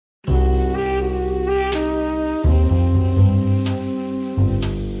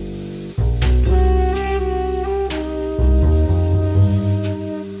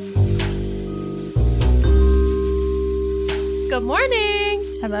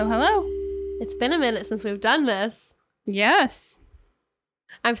Hello, hello. It's been a minute since we've done this. Yes.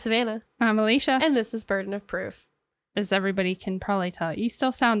 I'm Savannah. I'm Alicia. And this is Burden of Proof. As everybody can probably tell, you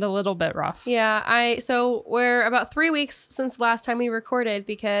still sound a little bit rough. Yeah, so we're about 3 weeks since the last time we recorded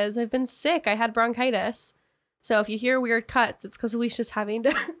because I've been sick. I had bronchitis. So if you hear weird cuts, it's because Alicia's having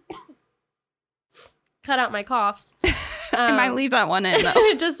to cut out my coughs. I might leave that one in,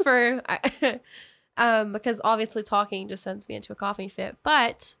 though. Just for... because obviously talking just sends me into a coughing fit.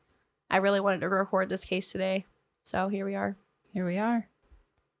 But I really wanted to record this case today. So here we are. Here we are.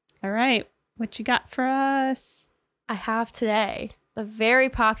 All right. What you got for us? I have today the very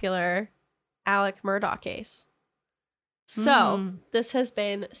popular Alec Murdaugh case. So this has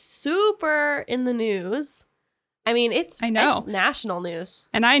been super in the news. I mean, it's national news.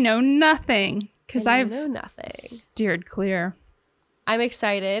 And I know nothing because I've nothing. Steered clear. I'm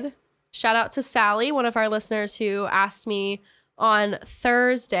excited. Shout out to Sally, one of our listeners who asked me on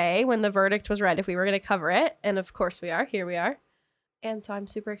Thursday when the verdict was read if we were going to cover it. And of course we are. Here we are. And so I'm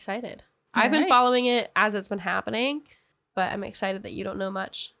super excited. I've been following it as it's been happening, but I'm excited that you don't know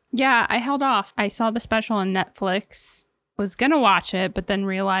much. Yeah, I held off. I saw the special on Netflix, was going to watch it, but then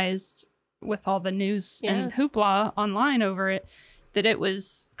realized with all the news and hoopla online over it that it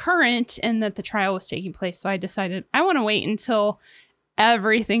was current and that the trial was taking place. So I decided I want to wait until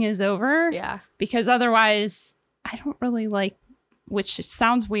everything is over. Yeah. Because otherwise, I don't really like, which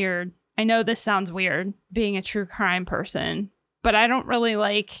sounds weird. I know this sounds weird, being a true crime person. But I don't really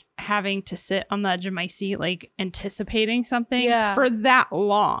like having to sit on the edge of my seat, like anticipating something for that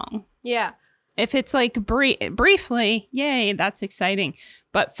long. Yeah. If it's like briefly, yay, that's exciting.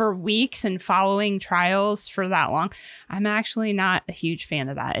 But for weeks and following trials for that long, I'm actually not a huge fan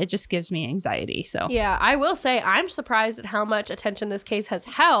of that. It just gives me anxiety. So yeah, I will say I'm surprised at how much attention this case has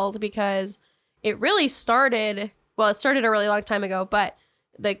held because it really started. Well, it started a really long time ago, but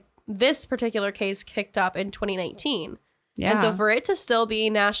this particular case kicked up in 2019. Yeah. And so for it to still be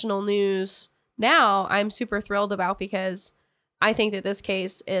national news now, I'm super thrilled about because I think that this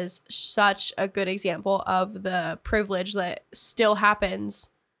case is such a good example of the privilege that still happens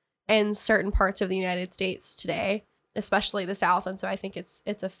in certain parts of the United States today, especially the South. And so I think it's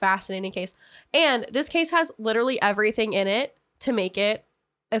a fascinating case. And this case has literally everything in it to make it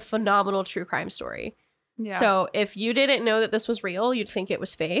a phenomenal true crime story. Yeah. So if you didn't know that this was real, you'd think it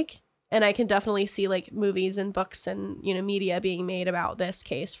was fake. And I can definitely see like movies and books and, media being made about this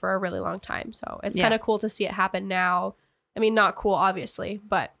case for a really long time. So it's kind of cool to see it happen now. I mean, not cool, obviously,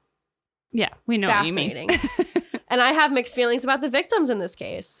 but yeah, we know fascinating. What you mean. And I have mixed feelings about the victims in this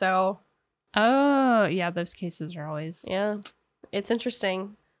case. So, oh yeah, those cases are always it's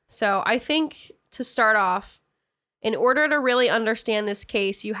interesting. So I think to start off, in order to really understand this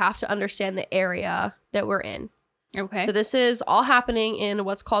case, you have to understand the area that we're in. Okay. So this is all happening in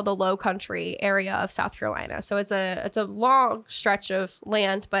what's called the Low Country area of South Carolina. So it's a long stretch of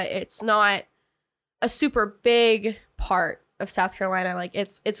land, but it's not a super big part of South Carolina. Like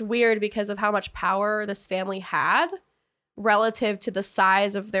it's weird because of how much power this family had relative to the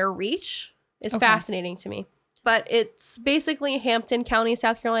size of their reach. It's fascinating to me. But it's basically Hampton County,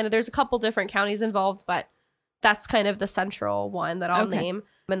 South Carolina. There's a couple different counties involved, but that's kind of the central one that I'll name.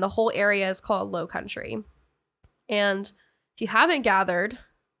 And the whole area is called Low Country. And if you haven't gathered,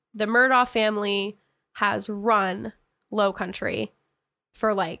 the Murdaugh family has run Low Country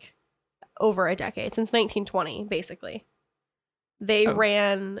for like over a decade, since 1920, basically. They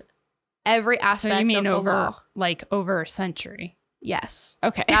ran every aspect of the law. Like over a century? Yes.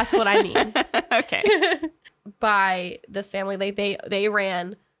 Okay. That's what I mean. Okay. By this family, they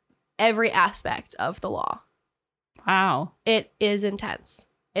ran every aspect of the law. Wow. It is intense.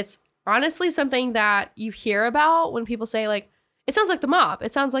 It's honestly something that you hear about when people say like, it sounds like the mob.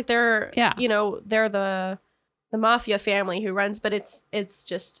 It sounds like they're, they're the mafia family who runs, but it's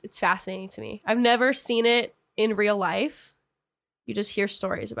fascinating to me. I've never seen it in real life. You just hear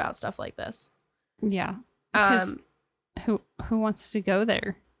stories about stuff like this. Yeah. Because who wants to go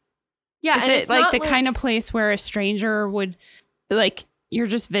there? Yeah. Is it like the kind of place where a stranger would, like, you're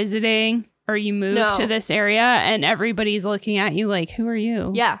just visiting or you move to this area and everybody's looking at you like, who are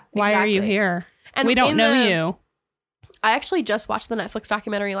you? Yeah. Why are you here? And we don't know you. I actually just watched the Netflix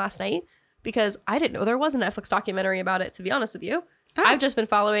documentary last night because I didn't know there was a Netflix documentary about it, to be honest with you. Oh. I've just been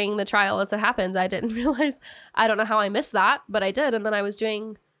following the trial as it happens. I didn't realize, I don't know how I missed that, but I did. And then I was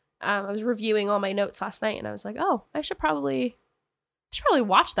reviewing all my notes last night and I was like, oh, I should probably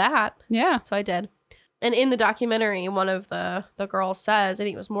watch that. Yeah. So I did. And in the documentary, one of the girls says, I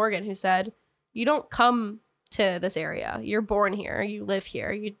think it was Morgan, who said, you don't come to this area. You're born here. You live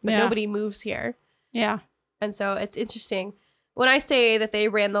here. But nobody moves here. Yeah. And so it's interesting. When I say that they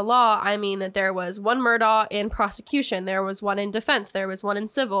ran the law, I mean that there was one Murdaugh in prosecution, there was one in defense, there was one in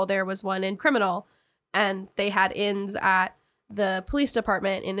civil, there was one in criminal, and they had ins at the police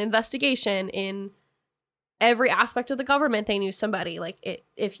department, in investigation, in every aspect of the government. They knew somebody. Like,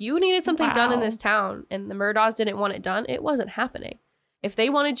 if you needed something done in this town and the Murdaughs didn't want it done, it wasn't happening. If they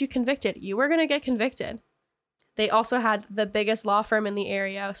wanted you convicted, you were going to get convicted. They also had the biggest law firm in the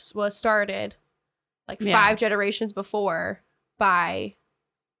area, was started like 5 generations before by,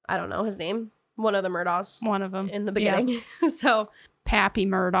 I don't know his name, one of the Murdaughs. One of them. In the beginning. Yeah. So. Pappy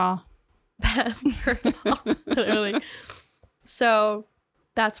Murdaugh. Pappy Murdaugh. Literally. So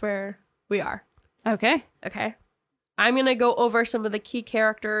that's where we are. Okay. I'm going to go over some of the key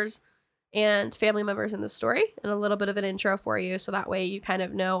characters and family members in the story and a little bit of an intro for you. So that way you kind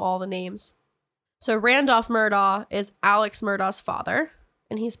of know all the names. So Randolph Murdaugh is Alex Murdaugh's father,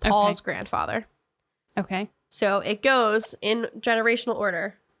 and he's Paul's grandfather. Okay. So it goes in generational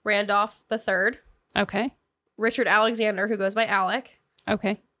order. Randolph the third. Okay. Richard Alexander, who goes by Alec.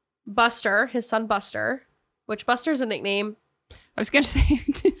 Okay. Buster, his son Buster, which Buster's a nickname. I was going to say,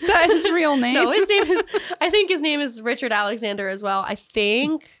 is that his real name? No, I think his name is Richard Alexander as well. I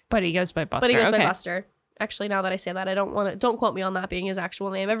think. But he goes by Buster. By Buster. Actually, now that I say that, don't quote me on that being his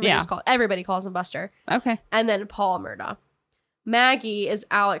actual name. Everybody calls him Buster. Okay. And then Paul Murdaugh. Maggie is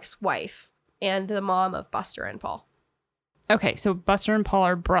Alec's wife and the mom of Buster and Paul. Okay, so Buster and Paul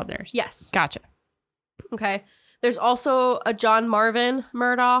are brothers. Yes. Gotcha. Okay. There's also a John Marvin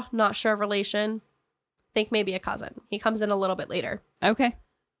Murdaugh, not sure of relation. Think maybe a cousin. He comes in a little bit later. Okay.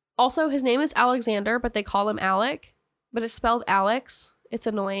 Also, his name is Alexander, but they call him Alec, but it's spelled Alex. It's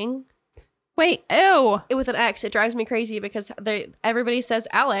annoying. Wait, ew. With an X. It drives me crazy because everybody says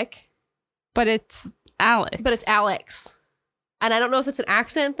Alec. But it's Alex. But it's Alex. And I don't know if it's an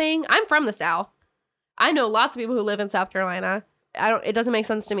accent thing. I'm from the South. I know lots of people who live in South Carolina. It doesn't make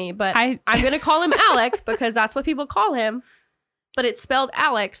sense to me, but I'm going to call him Alec because that's what people call him. But it's spelled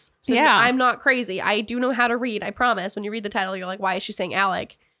Alex. So yeah. I'm not crazy. I do know how to read. I promise. When you read the title, you're like, why is she saying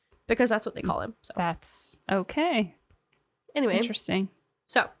Alec? Because that's what they call him. So that's okay. Anyway. Interesting.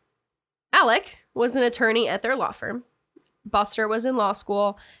 So Alec was an attorney at their law firm. Buster was in law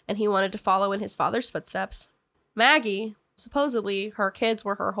school and he wanted to follow in his father's footsteps. Maggie, supposedly her kids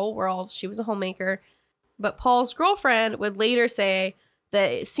were her whole world. She was a homemaker. But Paul's girlfriend would later say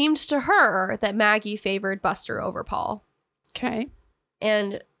that it seemed to her that Maggie favored Buster over Paul. Okay.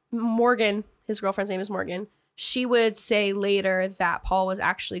 And Morgan, his girlfriend's name is Morgan, she would say later that Paul was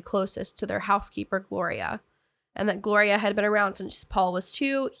actually closest to their housekeeper, Gloria, and that Gloria had been around since Paul was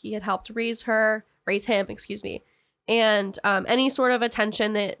 2. He had helped raise him. And any sort of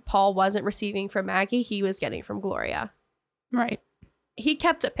attention that Paul wasn't receiving from Maggie, he was getting from Gloria. Right. He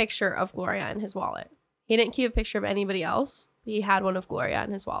kept a picture of Gloria in his wallet. He didn't keep a picture of anybody else. He had one of Gloria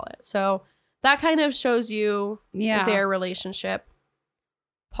in his wallet. So that kind of shows you their relationship.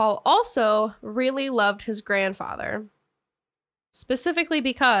 Paul also really loved his grandfather. Specifically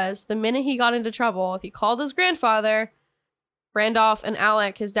because the minute he got into trouble, if he called his grandfather, Randolph and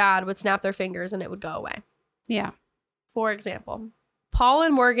Alec, his dad, would snap their fingers and it would go away. Yeah. For example, Paul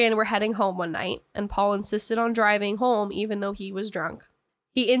and Morgan were heading home one night, and Paul insisted on driving home even though he was drunk.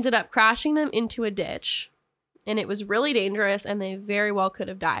 He ended up crashing them into a ditch, and it was really dangerous, and they very well could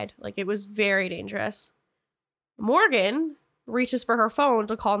have died. Like, it was very dangerous. Morgan reaches for her phone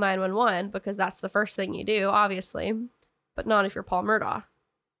to call 911 because that's the first thing you do, obviously, but not if you're Paul Murdaugh.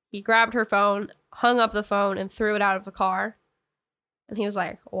 He grabbed her phone, hung up the phone, and threw it out of the car. And he was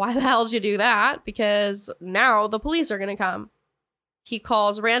like, why the hell did you do that? Because now the police are going to come. He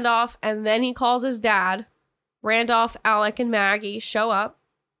calls Randolph, and then he calls his dad. Randolph, Alec, and Maggie show up.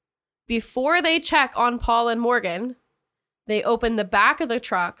 Before they check on Paul and Morgan, they open the back of the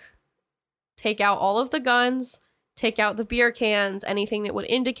truck, take out all of the guns, take out the beer cans, anything that would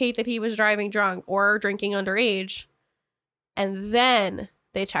indicate that he was driving drunk or drinking underage. And then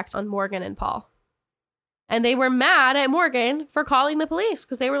they checked on Morgan and Paul. And they were mad at Morgan for calling the police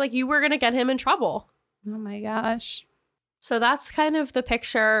because they were like, you were going to get him in trouble. Oh my gosh. So that's kind of the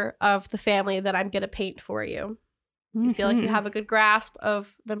picture of the family that I'm going to paint for you. You feel like you have a good grasp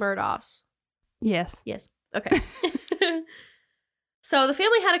of the Murdaughs? Yes. Yes. Okay. So the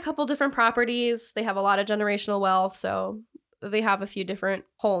family had a couple different properties. They have a lot of generational wealth, so they have a few different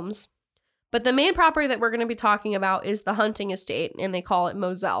homes. But the main property that we're going to be talking about is the hunting estate, and they call it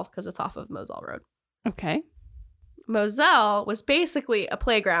Moselle because it's off of Moselle Road. Okay. Moselle was basically a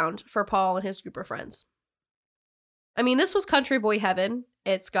playground for Paul and his group of friends. I mean, this was country boy heaven.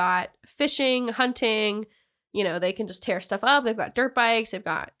 It's got fishing, hunting, they can just tear stuff up. They've got dirt bikes. They've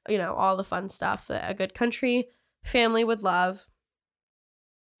got, all the fun stuff that a good country family would love.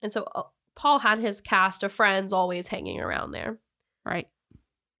 And so Paul had his cast of friends always hanging around there. Right.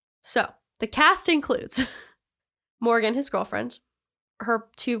 So the cast includes Morgan, his girlfriend, her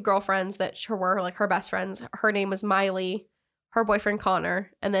 2 girlfriends that were like her best friends. Her name was Miley, her boyfriend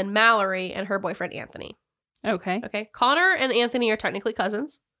Connor, and then Mallory and her boyfriend Anthony. Okay. Okay. Connor and Anthony are technically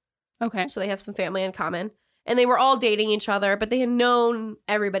cousins. Okay. So they have some family in common. And they were all dating each other, but they had known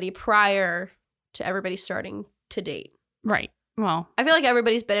everybody prior to everybody starting to date. Right. Well, I feel like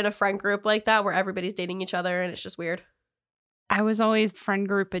everybody's been in a friend group like that where everybody's dating each other and it's just weird. I was always friend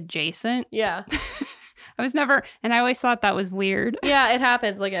group adjacent. Yeah. I was never, and I always thought that was weird. Yeah, it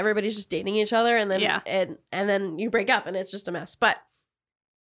happens. Like everybody's just dating each other and then and then you break up and it's just a mess. But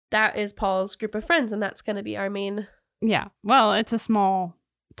that is Paul's group of friends and that's going to be our main. Yeah. Well, it's a small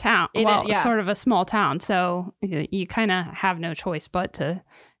town. Yeah. Sort of a small town. So you kind of have no choice but to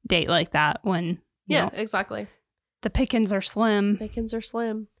date like that when, you know, exactly. The pickings are slim.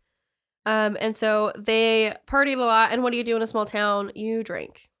 And so they partied a lot. And what do you do in a small town? You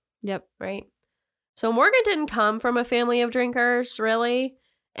drink. Yep. Right. So Morgan didn't come from a family of drinkers, really.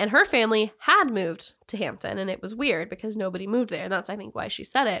 And her family had moved to Hampton. And it was weird because nobody moved there. And that's, I think, why she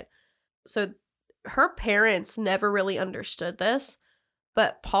said it. So her parents never really understood this.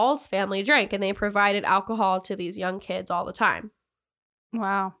 But Paul's family drank and they provided alcohol to these young kids all the time.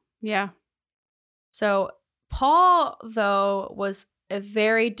 Wow. Yeah. So Paul, though, was a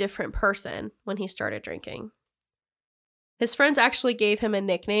very different person when he started drinking. His friends actually gave him a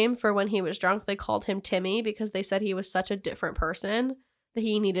nickname for when he was drunk. They called him Timmy because they said he was such a different person that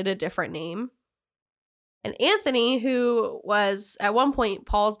he needed a different name. And Anthony, who was at one point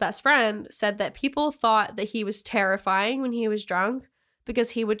Paul's best friend, said that people thought that he was terrifying when he was drunk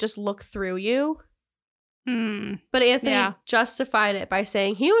because he would just look through you. But Anthony justified it by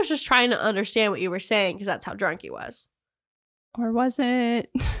saying he was just trying to understand what you were saying because that's how drunk he was. Or was it?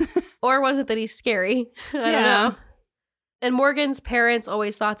 Or was it that he's scary? I don't know. And Morgan's parents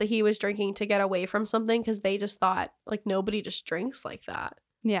always thought that he was drinking to get away from something because they just thought, like, nobody just drinks like that.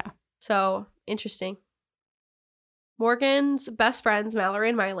 Yeah. So, interesting. Morgan's best friends, Mallory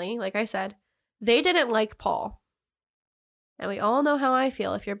and Miley, like I said, they didn't like Paul. And we all know how I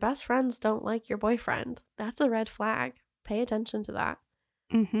feel. If your best friends don't like your boyfriend, that's a red flag. Pay attention to that.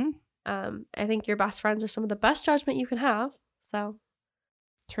 I think your best friends are some of the best judgment you can have. So,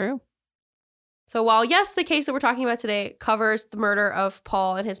 true. So while, yes, the case that we're talking about today covers the murder of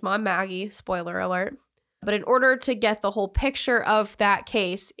Paul and his mom, Maggie, spoiler alert, but in order to get the whole picture of that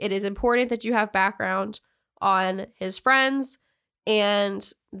case, it is important that you have background on his friends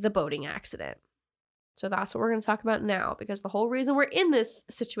and the boating accident. So that's what we're going to talk about now, because the whole reason we're in this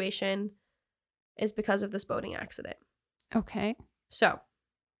situation is because of this boating accident. Okay. So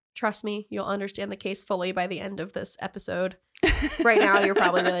trust me, you'll understand the case fully by the end of this episode. Right now, you're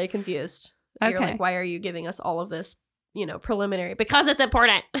probably really confused. You're like, why are you giving us all of this, preliminary? Because it's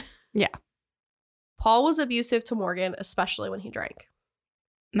important. Yeah. Paul was abusive to Morgan, especially when he drank.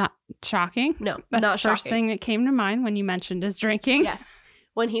 Not shocking. No, that's not the first thing that came to mind when you mentioned his drinking. Yes.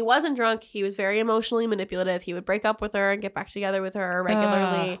 When he wasn't drunk, he was very emotionally manipulative. He would break up with her and get back together with her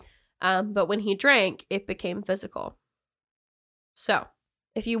regularly. But when he drank, it became physical. So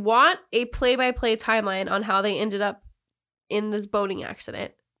if you want a play-by-play timeline on how they ended up in this boating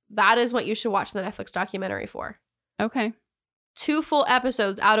accident, that is what you should watch the Netflix documentary for. Okay. 2 full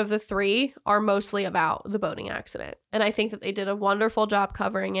episodes out of the 3 are mostly about the boating accident. And I think that they did a wonderful job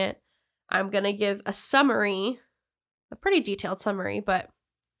covering it. I'm going to give a summary, a pretty detailed summary, but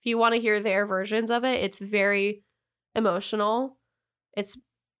if you want to hear their versions of it, it's very emotional. It's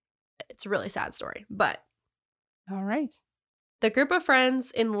a really sad story, but. All right. The group of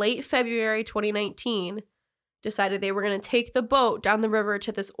friends in late February 2019 decided they were going to take the boat down the river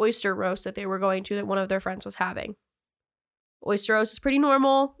to this oyster roast that they were going to that one of their friends was having. Oyster roast is pretty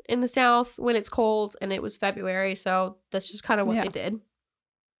normal in the South when it's cold, and it was February, so that's just kind of what they did.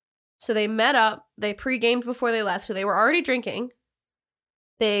 So they met up, they pre-gamed before they left, so they were already drinking.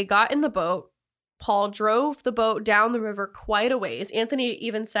 They got in the boat. Paul drove the boat down the river quite a ways. Anthony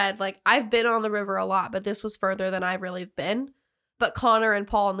even said, I've been on the river a lot, but this was further than I've really been. But Connor and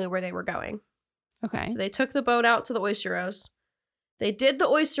Paul knew where they were going. Okay. So they took the boat out to the oyster roast. They did the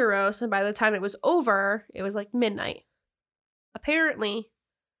oyster roast, and by the time it was over, it was midnight. Apparently,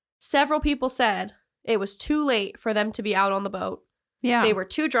 several people said it was too late for them to be out on the boat. Yeah. They were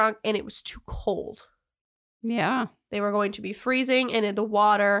too drunk, and it was too cold. Yeah. They were going to be freezing, and the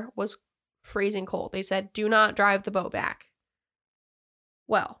water was freezing cold. They said, do not drive the boat back.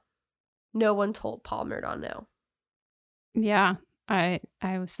 Well, no one told Paul Murdaugh no. Yeah. I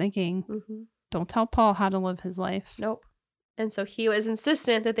was thinking. Don't tell Paul how to live his life. Nope. And so he was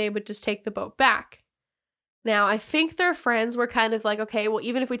insistent that they would just take the boat back. Now, I think their friends were kind of like, okay, well,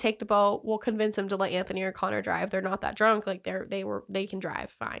 even if we take the boat, we'll convince them to let Anthony or Connor drive. They're not that drunk. Like, they can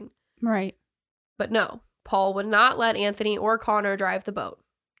drive fine. Right. But no, Paul would not let Anthony or Connor drive the boat.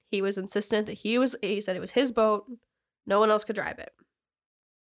 He was insistent that he said it was his boat. No one else could drive it.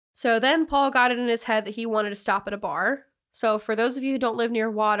 So then Paul got it in his head that he wanted to stop at a bar. So for those of you who don't live near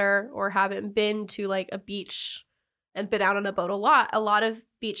water or haven't been to like a beach and been out on a boat a lot of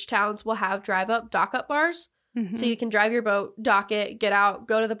beach towns will have dock up bars. Mm-hmm. So you can drive your boat, dock it, get out,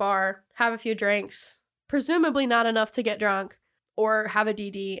 go to the bar, have a few drinks, presumably not enough to get drunk, or have a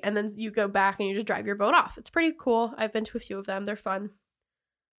DD, and then you go back and you just drive your boat off. It's pretty cool. I've been to a few of them. They're fun.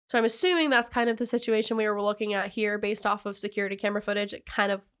 So I'm assuming that's kind of the situation we were looking at here based off of security camera footage. It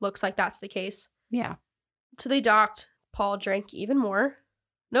kind of looks like that's the case. Yeah. So they docked. Paul drank even more.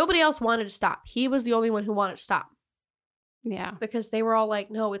 Nobody else wanted to stop. He was the only one who wanted to stop. Yeah. Because they were all like,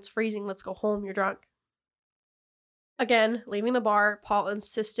 no, it's freezing. Let's go home. You're drunk. Again, leaving the bar, Paul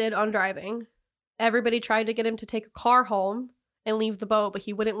insisted on driving. Everybody tried to get him to take a car home and leave the boat, but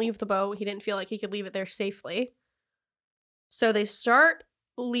he wouldn't leave the boat. He didn't feel like he could leave it there safely. So they start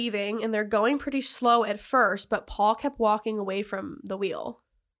leaving, and they're going pretty slow at first, but Paul kept walking away from the wheel.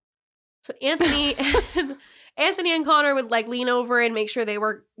 So Anthony and Connor would like lean over and make sure they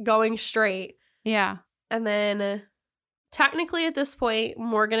were going straight. Yeah. And then technically at this point,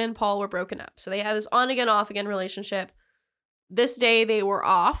 Morgan and Paul were broken up. So they had this on again, off again relationship. This day they were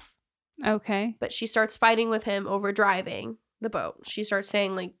off. Okay. But she starts fighting with him over driving the boat. She starts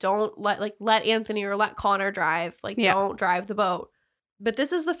saying like, don't let Anthony or let Connor drive. Like, don't drive the boat. But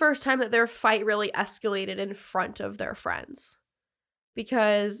this is the first time that their fight really escalated in front of their friends.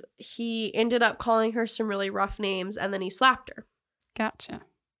 Because he ended up calling her some really rough names and then he slapped her. Gotcha.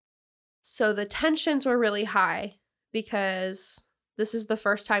 So the tensions were really high because this is the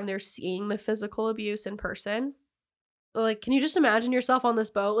first time they're seeing the physical abuse in person. Like, can you just imagine yourself on this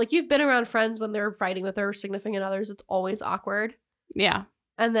boat? Like, you've been around friends when they're fighting with their significant others. It's always awkward. Yeah.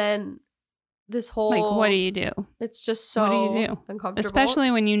 And then this whole... Like, what do you do? It's just so what do you do? uncomfortable.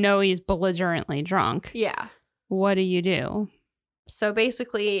 Especially when you know he's belligerently drunk. Yeah. What do you do? So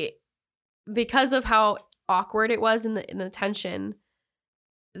basically, because of how awkward it was in the tension,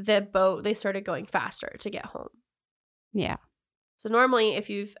 the boat, they started going faster to get home. Yeah. So normally, if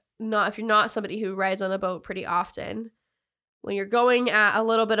you're not somebody who rides on a boat pretty often, when you're going at a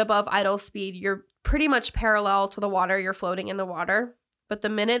little bit above idle speed, you're pretty much parallel to the water. You're floating in the water. But the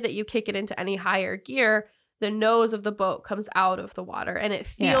minute that you kick it into any higher gear, the nose of the boat comes out of the water and it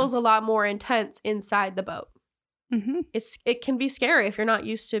feels a lot more intense inside the boat. Mm-hmm. It can be scary if you're not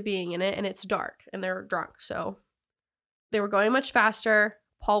used to being in it and it's dark and they're drunk. So they were going much faster.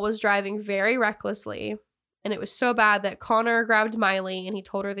 Paul was driving very recklessly. And it was so bad that Connor grabbed Miley and he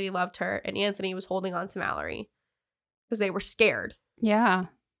told her that he loved her. And Anthony was holding on to Mallory because they were scared. Yeah.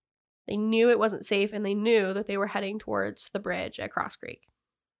 They knew it wasn't safe and they knew that they were heading towards the bridge at Cross Creek.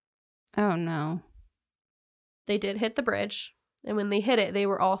 Oh, no. They did hit the bridge. And when they hit it, they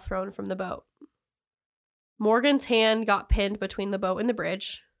were all thrown from the boat. Morgan's hand got pinned between the boat and the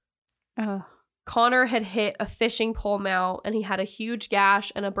bridge. Oh. Connor had hit a fishing pole mount and he had a huge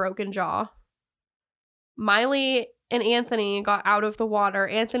gash and a broken jaw. Miley and Anthony got out of the water.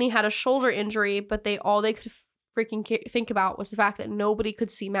 Anthony had a shoulder injury, but all they could freaking think about was the fact that nobody could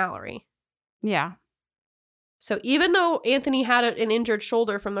see Mallory. Yeah. So even though Anthony had an injured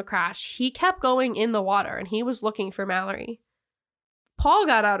shoulder from the crash, he kept going in the water and he was looking for Mallory. Paul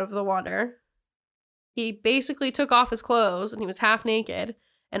got out of the water. He basically took off his clothes and he was half naked.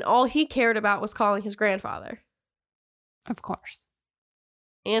 And all he cared about was calling his grandfather. Of course.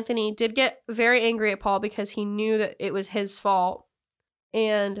 Anthony did get very angry at Paul because he knew that it was his fault.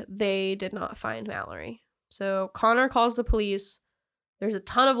 And they did not find Mallory. So Connor calls the police. There's a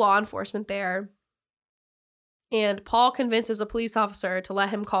ton of law enforcement there. And Paul convinces a police officer to let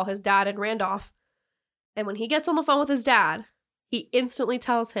him call his dad in Randolph. And when he gets on the phone with his dad, he instantly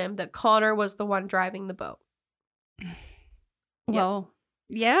tells him that Connor was the one driving the boat. Well,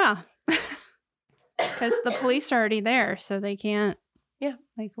 yeah. Because the police are already there, so they can't. Yeah.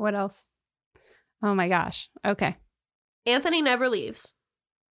 Like, what else? Oh, my gosh. Okay. Anthony never leaves.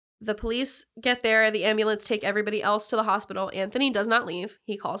 The police get there. The ambulance take everybody else to the hospital. Anthony does not leave.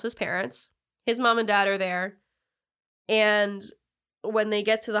 He calls his parents. His mom and dad are there. And when they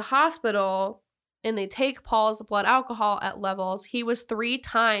get to the hospital and they take Paul's blood alcohol at levels, he was 3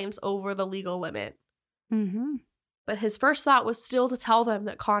 times over the legal limit. Mm-hmm. But his first thought was still to tell them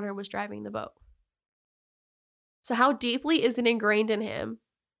that Connor was driving the boat. So how deeply is it ingrained in him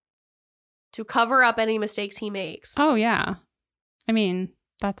to cover up any mistakes he makes. Oh, yeah. I mean,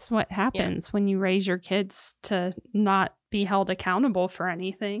 that's what happens when you raise your kids to not be held accountable for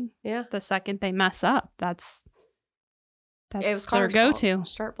anything. Yeah. The second they mess up, that's It was their Connor's go-to. fault.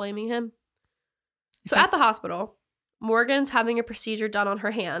 Start blaming him. So at the hospital, Morgan's having a procedure done on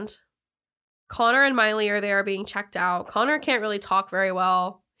her hand. Connor and Miley are there being checked out. Connor can't really talk very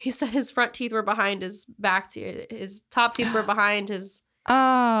well. He said his front teeth were behind his back teeth. His top teeth were behind his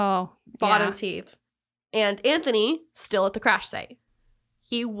bottom teeth. And Anthony, still at the crash site.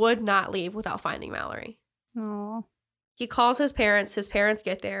 He would not leave without finding Mallory. Oh. He calls his parents. His parents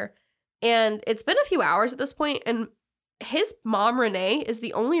get there. And it's been a few hours at this point, and his mom, Renee, is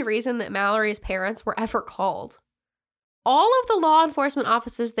the only reason that Mallory's parents were ever called. All of the law enforcement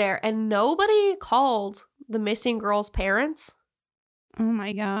officers there, and nobody called the missing girl's parents. Oh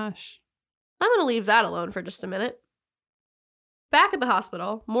my gosh. I'm going to leave that alone for just a minute. Back at the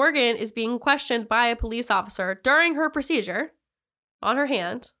hospital, Morgan is being questioned by a police officer during her procedure on her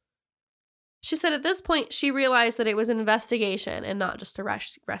hand. She said at this point, she realized that it was an investigation and not just a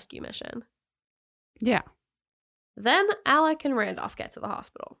rescue mission. Yeah. Then Alec and Randolph get to the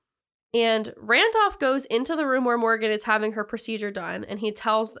hospital. And Randolph goes into the room where Morgan is having her procedure done, and he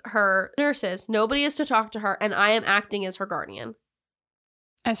tells her nurses, nobody is to talk to her, and I am acting as her guardian.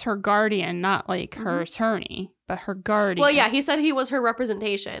 As her guardian, not like her attorney, but her guardian. Well, yeah, he said he was her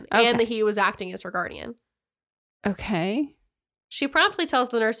representation and that he was acting as her guardian. Okay. She promptly tells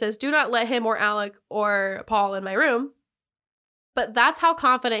the nurses, do not let him or Alec or Paul in my room. But that's how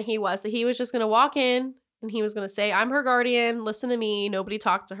confident he was, that he was just going to walk in and he was going to say, I'm her guardian, listen to me, nobody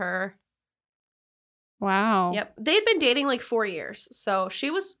talk to her. Wow. Yep. They'd been dating like 4 years. So she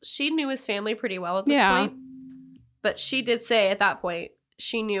knew his family pretty well at this point. But she did say at that point,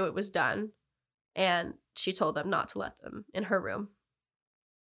 she knew it was done. And she told them not to let them in her room.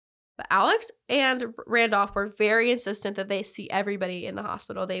 But Alex and Randolph were very insistent that they see everybody in the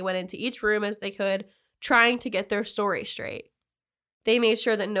hospital. They went into each room as they could, trying to get their story straight. They made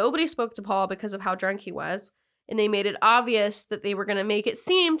sure that nobody spoke to Paul because of how drunk he was. And they made it obvious that they were going to make it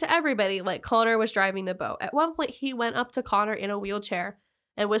seem to everybody like Connor was driving the boat. At one point, he went up to Connor in a wheelchair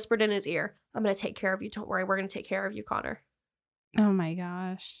and whispered in his ear, I'm going to take care of you. Don't worry. We're going to take care of you, Connor. Oh my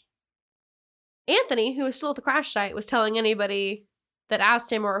gosh. Anthony, who was still at the crash site, was telling anybody that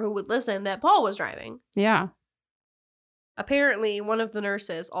asked him or who would listen that Paul was driving. Yeah. Apparently, one of the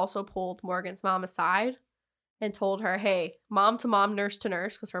nurses also pulled Morgan's mom aside and told her, hey, mom to mom, nurse to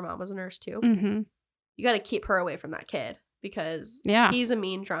nurse, because her mom was a nurse too. Mm-hmm. You got to keep her away from that kid because he's a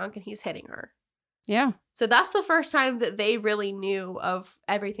mean drunk and he's hitting her. Yeah. So that's the first time that they really knew of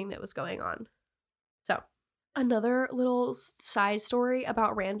everything that was going on. So another little side story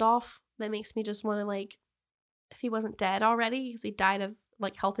about Randolph that makes me just want to, like, if he wasn't dead already, because he died of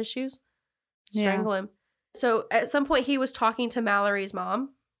like health issues, strangle him. So at some point he was talking to Mallory's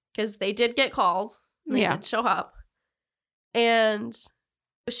mom because they did get called. They did show up. And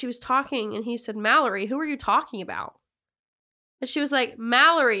she was talking and he said, Mallory, who are you talking about? And she was like,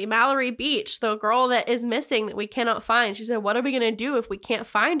 Mallory Beach, the girl that is missing that we cannot find. She said, what are we going to do if we can't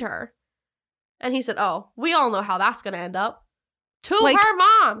find her? And he said, oh, we all know how that's going to end up. To her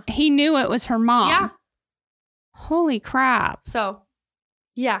mom. He knew it was her mom. Yeah. Holy crap. So,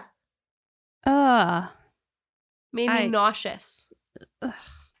 yeah. Made me nauseous. Ugh.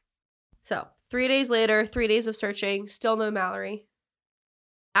 So, 3 days later, 3 days of searching, still no Mallory.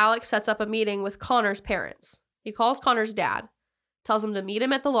 Alex sets up a meeting with Connor's parents. He calls Connor's dad, tells him to meet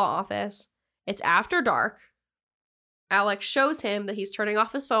him at the law office. It's after dark. Alex shows him that he's turning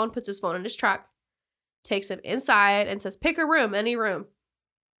off his phone, puts his phone in his truck, takes him inside and says, pick a room, any room.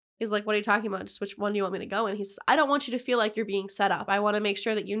 He's like, what are you talking about? Just which one do you want me to go in? He says, I don't want you to feel like you're being set up. I want to make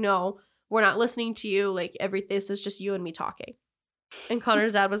sure that you know we're not listening to you. Like, this is just you and me talking. And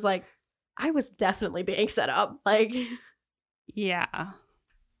Connor's dad was like, I was definitely being set up. Like, yeah.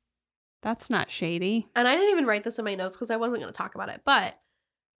 That's not shady. And I didn't even write this in my notes because I wasn't going to talk about it. But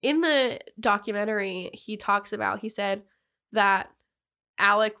in the documentary, he said that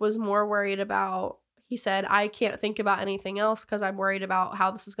Alec was more worried about, he said, I can't think about anything else because I'm worried about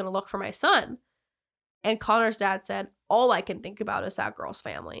how this is going to look for my son. And Connor's dad said, all I can think about is that girl's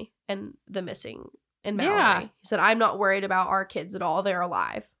family and the missing and Mallory. Yeah. He said, I'm not worried about our kids at all. They're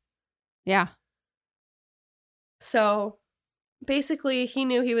alive. Yeah. So basically he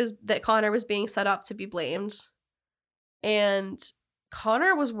knew that Connor was being set up to be blamed. And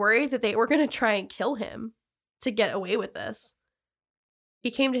Connor was worried that they were going to try and kill him to get away with this. He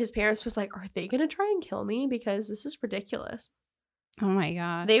came to his parents, was like, are they going to try and kill me? Because this is ridiculous. Oh my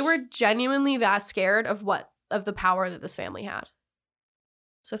gosh. They were genuinely that scared of the power that this family had.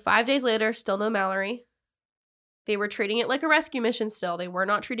 So 5 days later, still no Mallory. They were treating it like a rescue mission still. They were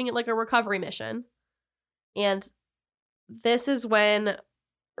not treating it like a recovery mission. And this is when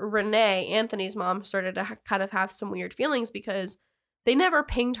Renee, Anthony's mom, started to kind of have some weird feelings because they never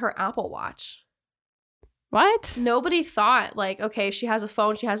pinged her Apple Watch. What? Nobody thought, like, okay, she has a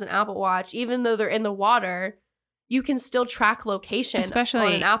phone, she has an Apple Watch. Even though they're in the water, you can still track location, especially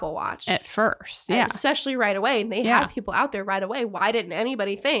on an Apple Watch. At first, yeah. Especially right away. And they had people out there right away. Why didn't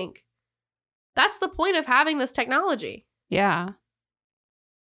anybody think? That's the point of having this technology. Yeah.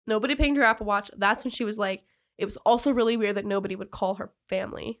 Nobody pinged her Apple Watch. That's when she was like, it was also really weird that nobody would call her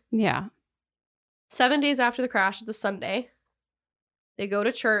family. Yeah. 7 days after the crash, it's a Sunday. They go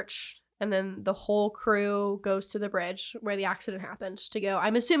to church, and then the whole crew goes to the bridge where the accident happened to go,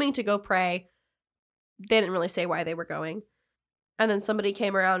 I'm assuming to go pray. They didn't really say why they were going. And then somebody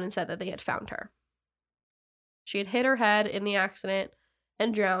came around and said that they had found her. She had hit her head in the accident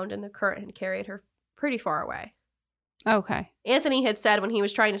and drowned, and the current had carried her pretty far away. Okay. Anthony had said when he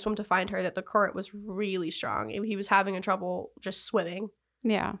was trying to swim to find her that the current was really strong. He was having trouble just swimming.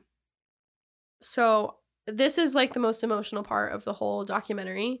 Yeah. So this is like the most emotional part of the whole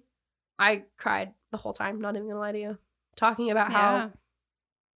documentary. I cried the whole time, not even gonna lie to you. Talking about how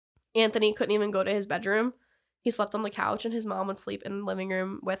Anthony couldn't even go to his bedroom. He slept on the couch and his mom would sleep in the living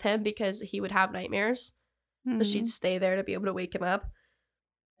room with him because he would have nightmares. Mm-hmm. So she'd stay there to be able to wake him up.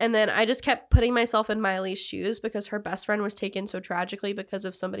 And then I just kept putting myself in Miley's shoes because her best friend was taken so tragically because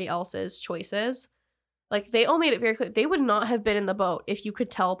of somebody else's choices. Like, they all made it very clear. They would not have been in the boat if you could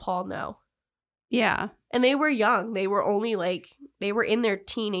tell Paul no. Yeah. And they were young. They were only they were in their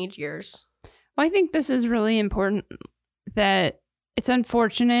teenage years. Well, I think this is really important that it's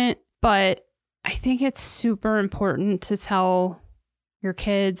unfortunate, but I think it's super important to tell your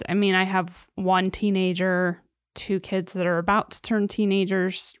kids. I mean, I have one teenager, 2 kids that are about to turn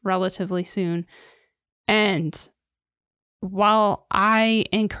teenagers relatively soon. And while I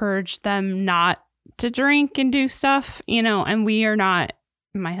encourage them not to drink and do stuff, and we are not,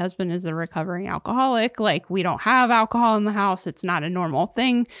 my husband is a recovering alcoholic. Like, we don't have alcohol in the house. It's not a normal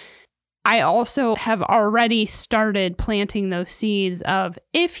thing. I also have already started planting those seeds of,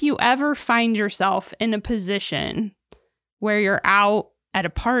 if you ever find yourself in a position where you're out at a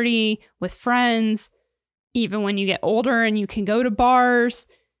party with friends, even when you get older and you can go to bars,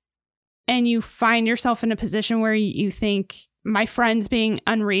 and you find yourself in a position where you think, my friend's being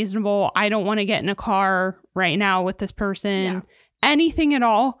unreasonable, I don't want to get in a car right now with this person, anything at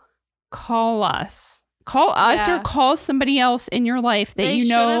all, call us. Call us or call somebody else in your life that you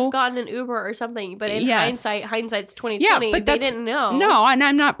know. They should have gotten an Uber or something, but in hindsight's 2020, but they didn't know. No, and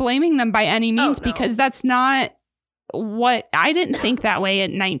I'm not blaming them by any means because that's not what, I didn't think that way at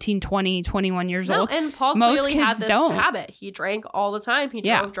 19, 20, 21 years old. And Paul clearly had this habit. He drank all the time. He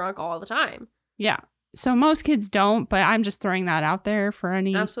drove drunk all the time. Yeah. So most kids don't, but I'm just throwing that out there for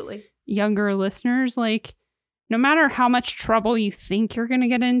any younger listeners. Like, no matter how much trouble you think you're going to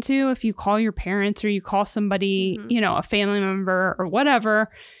get into, if you call your parents or you call somebody, a family member or whatever,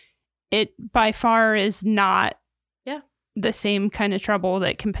 it by far is not the same kind of trouble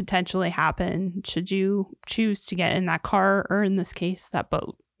that can potentially happen should you choose to get in that car or, in this case, that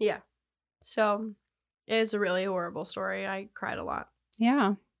boat. Yeah. So it's a really horrible story. I cried a lot.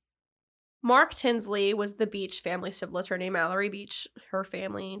 Yeah. Mark Tinsley was the Beach family civil attorney. Mallory Beach, her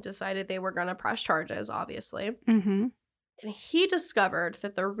family, decided they were going to press charges, obviously. Mm-hmm. And he discovered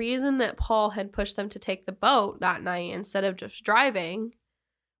that the reason that Paul had pushed them to take the boat that night instead of just driving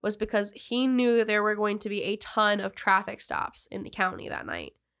was because he knew that there were going to be a ton of traffic stops in the county that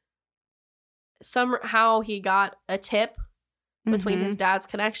night. Somehow he got a tip between his dad's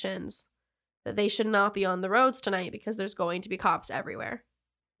connections that they should not be on the roads tonight because there's going to be cops everywhere.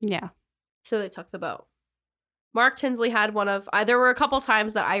 Yeah. So they took the boat. Mark Tinsley had there were a couple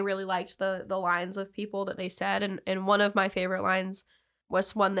times that I really liked the lines of people that they said. And one of my favorite lines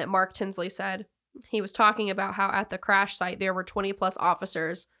was one that Mark Tinsley said. He was talking about how at the crash site, there were 20 plus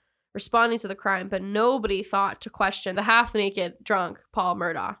officers responding to the crime, but nobody thought to question the half-naked, drunk Paul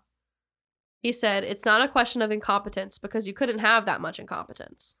Murdaugh. He said, it's not a question of incompetence because you couldn't have that much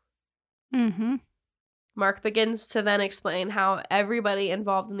incompetence. Mm-hmm. Mark begins to then explain how everybody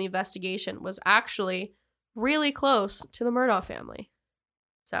involved in the investigation was actually really close to the Murdaugh family.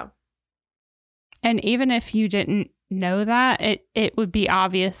 So. And even if you didn't know that, it would be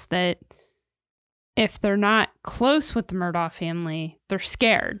obvious that if they're not close with the Murdaugh family, they're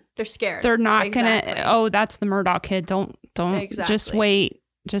scared. They're scared. They're not gonna, that's the Murdaugh kid. Don't just wait.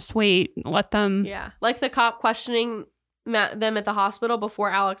 Just wait. Let them. Yeah. Like the cop questioning them at the hospital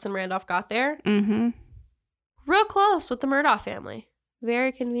before Alex and Randolph got there. Mm-hmm. Real close with the Murdaugh family.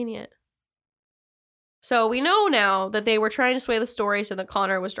 Very convenient. So we know now that they were trying to sway the story so that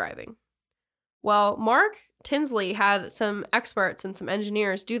Connor was driving. Well, Mark Tinsley had some experts and some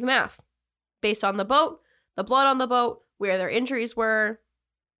engineers do the math based on the boat, the blood on the boat, where their injuries were.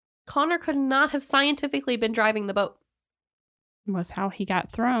 Connor could not have scientifically been driving the boat. With how he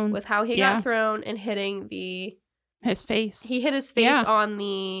got thrown. With how he got thrown and hitting his face. He hit his face on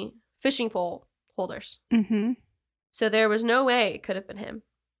the fishing pole holders. Mm-hmm. So there was no way it could have been him.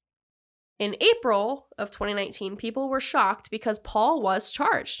 In April of 2019, people were shocked because Paul was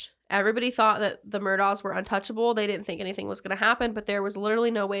charged. Everybody thought that the Murdaughs were untouchable. They didn't think anything was going to happen, but there was literally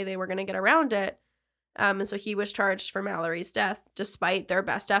no way they were going to get around it. And so he was charged for Mallory's death, despite their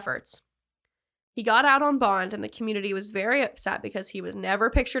best efforts. He got out on bond, and the community was very upset because he was never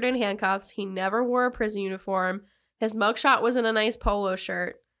pictured in handcuffs. He never wore a prison uniform. His mugshot was in a nice polo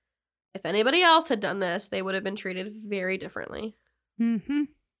shirt. If anybody else had done this, they would have been treated very differently. Mm-hmm.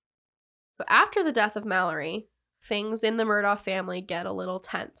 So after the death of Mallory, things in the Murdaugh family get a little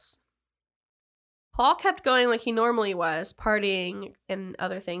tense. Paul kept going like he normally was, partying and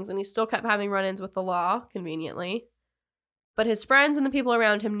other things, and he still kept having run-ins with the law, conveniently. But his friends and the people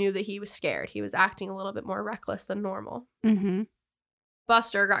around him knew that he was scared. He was acting a little bit more reckless than normal. Mm-hmm.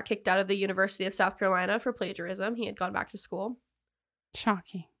 Buster got kicked out of the University of South Carolina for plagiarism. He had gone back to school.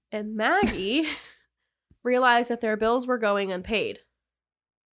 Shocking. And Maggie realized that their bills were going unpaid.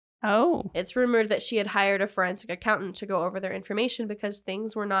 Oh. It's rumored that she had hired a forensic accountant to go over their information because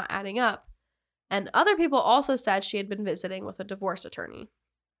things were not adding up. And other people also said she had been visiting with a divorce attorney.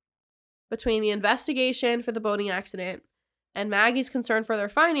 Between the investigation for the boating accident and Maggie's concern for their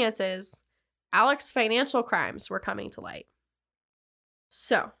finances, Alex's financial crimes were coming to light.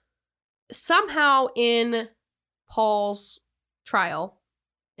 So, somehow in Paul's trial,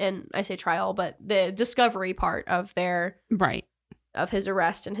 and I say trial, but the discovery part of of his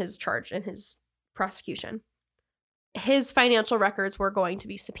arrest and his charge and his prosecution, his financial records were going to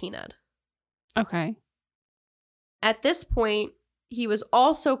be subpoenaed. Okay. At this point, he was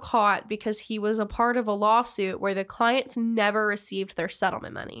also caught because he was a part of a lawsuit where the clients never received their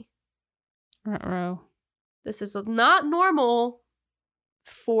settlement money. Uh-oh. This is not normal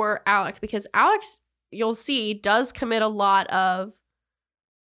for Alex because Alex, you'll see, does commit a lot of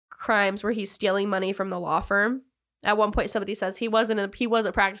crimes where he's stealing money from the law firm. At one point, somebody says he wasn't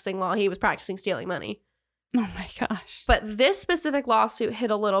practicing law. He was practicing stealing money. Oh my gosh. But this specific lawsuit hit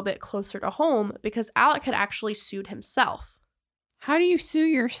a little bit closer to home because Alec had actually sued himself. How do you sue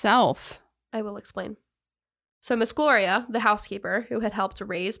yourself? I will explain. So Miss Gloria, the housekeeper who had helped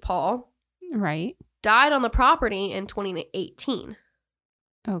raise Paul, right, died on the property in 2018.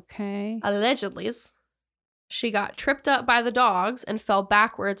 Okay. Allegedly, she got tripped up by the dogs and fell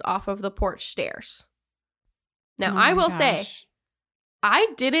backwards off of the porch stairs. Now, I will say, I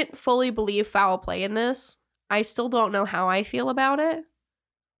didn't fully believe foul play in this. I still don't know how I feel about it.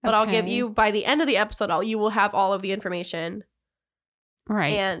 But I'll give you, by the end of the episode, you will have all of the information.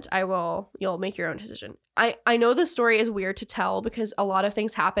 Right. And you'll make your own decision. I know this story is weird to tell because a lot of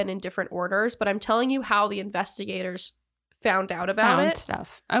things happen in different orders, but I'm telling you how the investigators found out about it.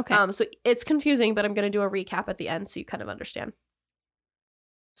 Stuff. Okay. So it's confusing, but I'm going to do a recap at the end so you kind of understand.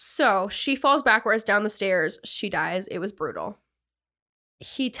 So she falls backwards down the stairs. She dies. It was brutal.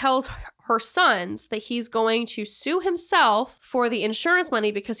 He tells her sons that he's going to sue himself for the insurance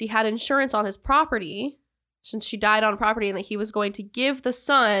money because he had insurance on his property since she died on property, and that he was going to give the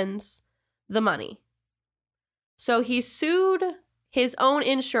sons the money. So he sued his own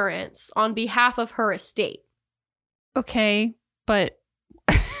insurance on behalf of her estate. Okay, but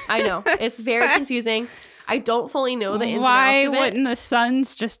I know. It's very confusing. I don't fully know the ins and outs why of it. wouldn't the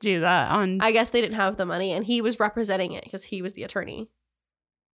sons just do that on... I guess they didn't have the money, and he was representing it because he was the attorney.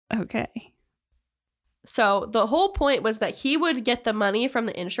 Okay. So the whole point was that he would get the money from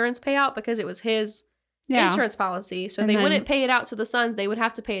the insurance payout because it was his insurance policy. So they wouldn't pay it out to the sons. They would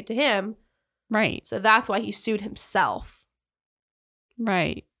have to pay it to him. Right. So that's why he sued himself.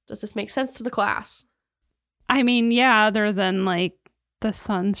 Right. Does this make sense to the class? I mean, yeah, other than like the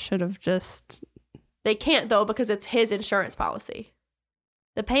sons should have just... They can't though because it's his insurance policy.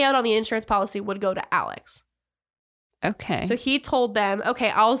 The payout on the insurance policy would go to Alex. Okay. So he told them, okay,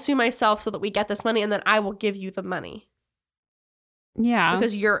 I'll sue myself so that we get this money and then I will give you the money. Yeah.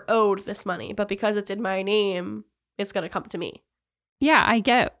 Because you're owed this money, but because it's in my name, it's going to come to me. Yeah, I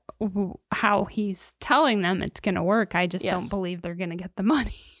get how he's telling them it's going to work. I just don't believe they're going to get the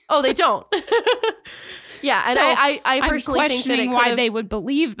money. Oh, they don't. Yeah, and so I personally think that why they would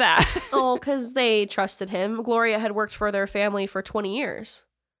believe that. Oh, because they trusted him. Gloria had worked for their family for 20 years.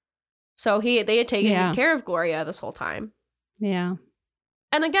 So they had taken care of Gloria this whole time. Yeah.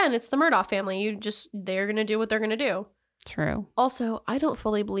 And again, it's the Murdaugh family. They're going to do what they're going to do. True. Also, I don't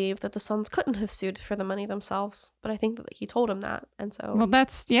fully believe that the sons couldn't have sued for the money themselves, but I think that he told him that. And so. Well,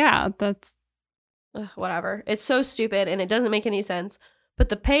 that's. Whatever. It's so stupid and it doesn't make any sense. But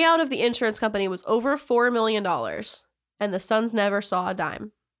the payout of the insurance company was over $4 million and the sons never saw a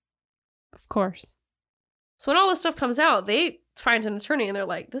dime. Of course. So when all this stuff comes out, they find an attorney and they're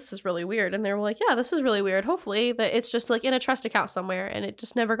like, this is really weird. And they're like, yeah, this is really weird. Hopefully that it's just like in a trust account somewhere and it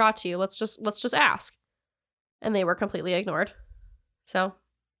just never got to you. Let's just ask. And they were completely ignored. So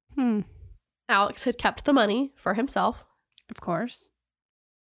Alex had kept the money for himself. Of course.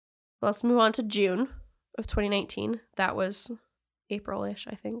 Let's move on to June of 2019. That was April-ish,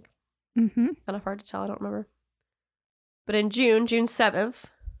 I think. Mm-hmm. Kind of hard to tell. I don't remember. But in June 7th,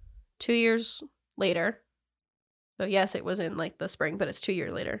 2 years later. So yes, it was in like the spring, but it's 2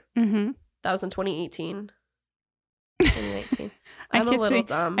 years later. Mm-hmm. That was in 2018. 2019. I'm a little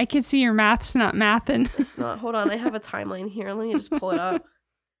dumb. I can see your math's not mathing. It's not. Hold on. I have a timeline here. Let me just pull it up.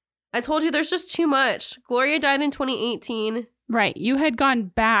 I told you there's just too much. Gloria died in 2018. Right. You had gone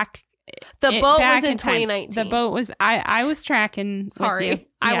back. The boat was in 2019. The boat was, I was tracking. Sorry. With you.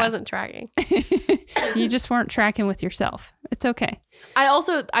 I wasn't tracking. You just weren't tracking with yourself. It's okay. I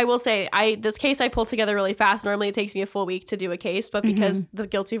will say, this case I pulled together really fast. Normally it takes me a full week to do a case, but because the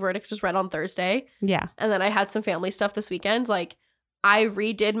guilty verdict was read on Thursday. Yeah. And then I had some family stuff this weekend. Like I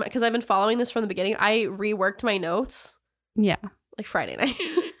redid because I've been following this from the beginning. I reworked my notes. Yeah. Like Friday night.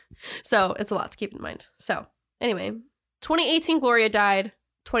 So it's a lot to keep in mind. So anyway, 2018, Gloria died.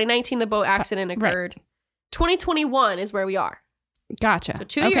 2019, the boat accident occurred. Right. 2021 is where we are. Gotcha. So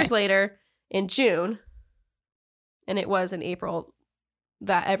 2 years later in June, and it was in April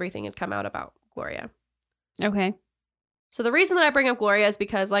that everything had come out about Gloria. Okay. So the reason that I bring up Gloria is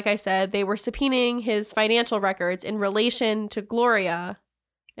because, like I said, they were subpoenaing his financial records in relation to Gloria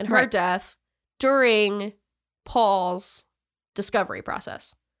and her death during Paul's discovery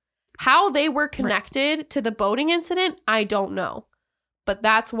process. How they were connected to the boating incident, I don't know. But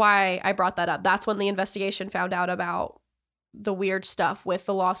that's why I brought that up. That's when the investigation found out about the weird stuff with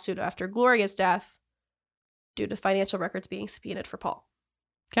the lawsuit after Gloria's death due to financial records being subpoenaed for Paul.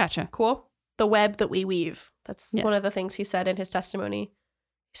 Gotcha. Cool. The web that we weave. That's one of the things he said in his testimony.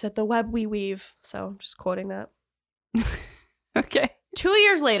 He said, the web we weave. So I'm just quoting that. Okay. 2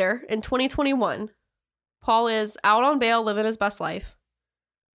 years later, in 2021, Paul is out on bail living his best life.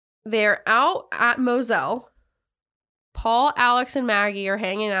 They're out at Moselle. Paul, Alex, and Maggie are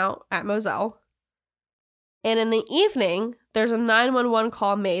hanging out at Moselle. And in the evening, there's a 911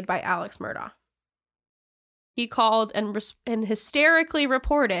 call made by Alex Murdaugh. He called and hysterically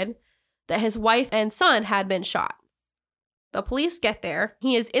reported that his wife and son had been shot. The police get there.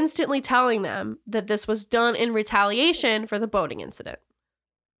 He is instantly telling them that this was done in retaliation for the boating incident.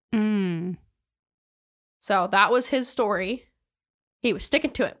 So that was his story. He was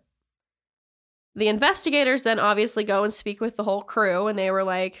sticking to it. The investigators then obviously go and speak with the whole crew, and they were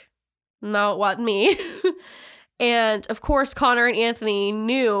like, no, it wasn't me. And of course, Connor and Anthony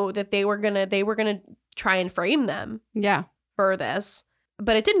knew that they were gonna try and frame them for this.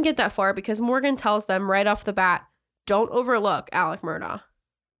 But it didn't get that far because Morgan tells them right off the bat, don't overlook Alec Murdaugh.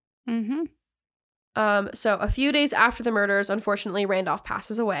 So a few days after the murders, unfortunately, Randolph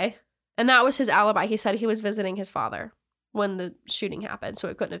passes away. And that was his alibi. He said he was visiting his father when the shooting happened, so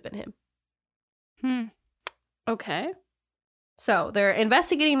it couldn't have been him. Okay. So they're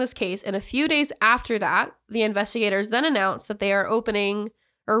investigating this case, and a few days after that, the investigators then announced that they are reopening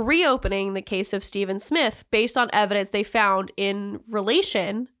the case of Stephen Smith based on evidence they found in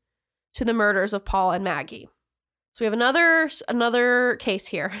relation to the murders of Paul and Maggie. So we have another case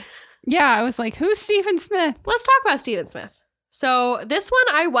here. Yeah, I was like, who's Stephen Smith? Let's talk about Stephen Smith. So this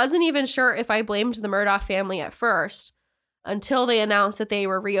one, I wasn't even sure if I blamed the Murdaugh family at first until they announced that they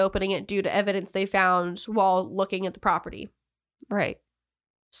were reopening it due to evidence they found while looking at the property. Right.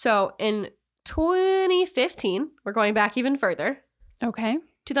 So in 2015, we're going back even further. Okay.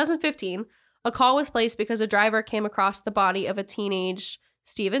 2015, a call was placed because a driver came across the body of a teenage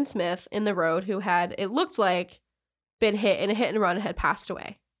Stephen Smith in the road who had, it looked like, been hit in a hit and run and had passed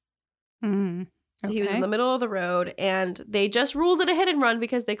away. So he was in the middle of the road, and they just ruled it a hit and run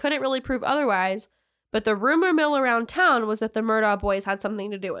because they couldn't really prove otherwise. But the rumor mill around town was that the Murdaugh boys had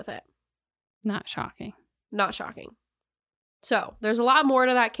something to do with it. Not shocking. Not shocking. So there's a lot more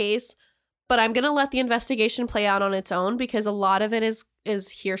to that case, but I'm going to let the investigation play out on its own because a lot of it is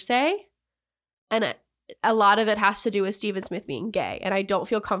hearsay, and a lot of it has to do with Stephen Smith being gay. And I don't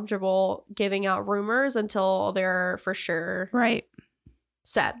feel comfortable giving out rumors until they're for sure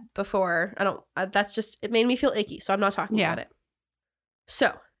said before. It made me feel icky, so I'm not talking about it.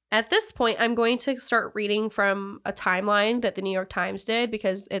 So at this point, I'm going to start reading from a timeline that the New York Times did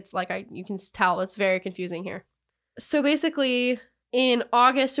because it's like you can tell it's very confusing here. So basically, in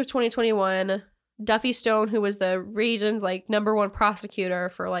August of 2021, Duffy Stone, who was the region's like #1 prosecutor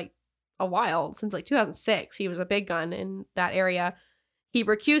for like a while, since like 2006, he was a big gun in that area. He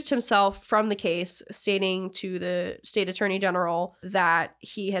recused himself from the case, stating to the state attorney general that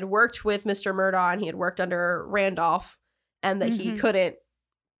he had worked with Mr. Murdaugh and he had worked under Randolph and that he couldn't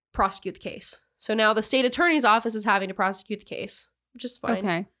prosecute the case. So now the state attorney's office is having to prosecute the case, which is fine.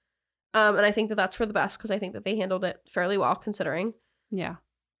 Okay. And I think that that's for the best because I think that they handled it fairly well considering. Yeah.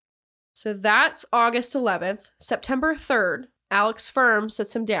 So that's August 11th. September 3rd, Alex firm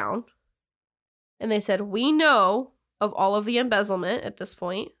sits him down and they said, we know of all of the embezzlement at this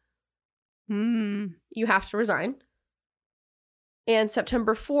point. You have to resign. And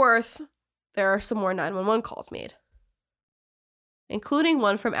September 4th, there are some more 911 calls made, including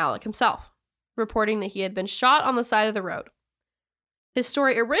one from Alec himself, reporting that he had been shot on the side of the road. His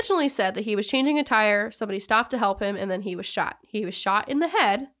story originally said that he was changing a tire, somebody stopped to help him, and then he was shot. He was shot in the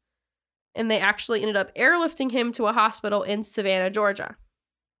head, and they actually ended up airlifting him to a hospital in Savannah, Georgia.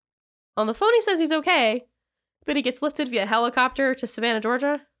 On the phone, he says he's okay, but he gets lifted via helicopter to Savannah,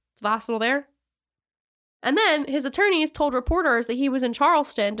 Georgia, to the hospital there. And then his attorneys told reporters that he was in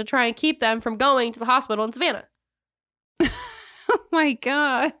Charleston to try and keep them from going to the hospital in Savannah. Oh my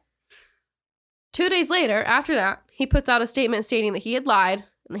God. 2 days later, after that, he puts out a statement stating that he had lied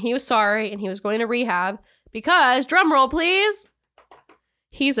and that he was sorry and he was going to rehab because, drumroll please,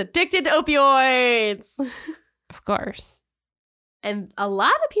 he's addicted to opioids. Of course. And a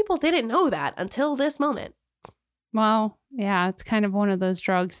lot of people didn't know that until this moment. Well, yeah, it's kind of one of those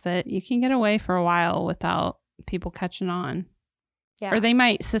drugs that you can get away for a while without people catching on. Yeah. Or they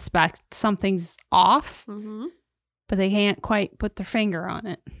might suspect something's off, but they can't quite put their finger on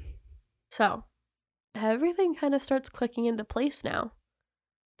it. So, everything kind of starts clicking into place now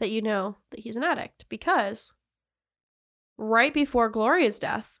that you know that he's an addict because right before Gloria's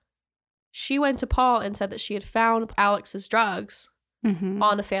death, she went to Paul and said that she had found Alex's drugs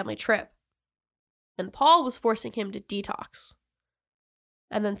on a family trip. And Paul was forcing him to detox.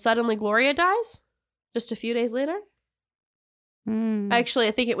 And then suddenly Gloria dies just a few days later. Actually,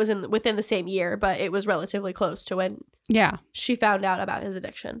 I think it was within the same year, but it was relatively close to when she found out about his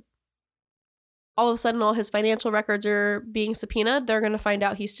addiction. All of a sudden, all his financial records are being subpoenaed. They're going to find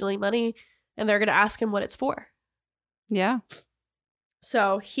out he's stealing money, and they're going to ask him what it's for. Yeah.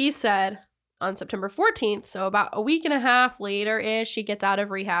 So he said on September 14th, so about a week and a half later-ish, he gets out of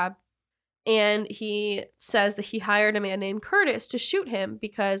rehab. And he says that he hired a man named Curtis to shoot him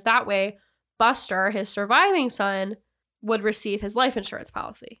because that way Buster, his surviving son, would receive his life insurance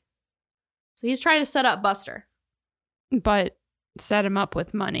policy. So he's trying to set up Buster. But set him up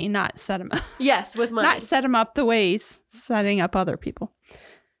with money, not set him up. Yes, with money. Not set him up the way he's setting up other people.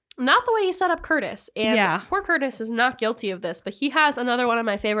 Not the way he set up Curtis. And poor Curtis is not guilty of this, but he has another one of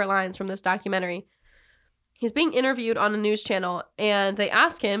my favorite lines from this documentary. He's being interviewed on a news channel, and they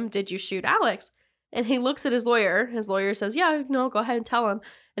ask him, did you shoot Alex? And he looks at his lawyer. His lawyer says, yeah, no, go ahead and tell him.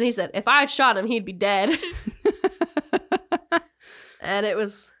 And he said, if I had shot him, he'd be dead. And it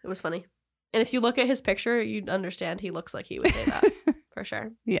was funny. And if you look at his picture, you'd understand he looks like he would say that, for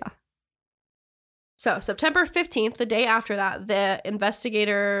sure. Yeah. So September 15th, the day after that, the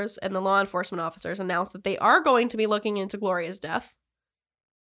investigators and the law enforcement officers announced that they are going to be looking into Gloria's death.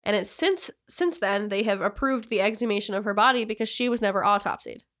 And it's since then, they have approved the exhumation of her body because she was never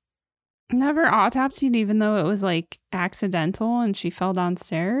autopsied. Never autopsied, even though it was like accidental and she fell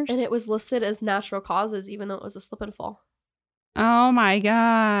downstairs? And it was listed as natural causes, even though it was a slip and fall. Oh my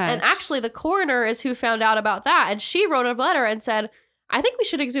gosh. And actually, the coroner is who found out about that. And she wrote a letter and said, I think we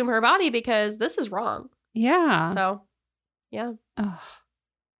should exhume her body because this is wrong. Yeah. So, yeah. Ugh.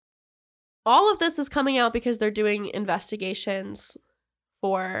 All of this is coming out because they're doing investigations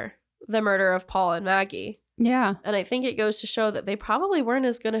for the murder of Paul and Maggie. Yeah. And I think it goes to show that they probably weren't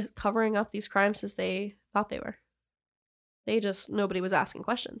as good at covering up these crimes as they thought they were. Nobody was asking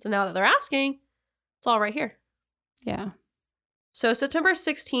questions. And now that they're asking, it's all right here. Yeah. So September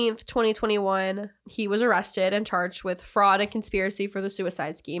 16th, 2021, he was arrested and charged with fraud and conspiracy for the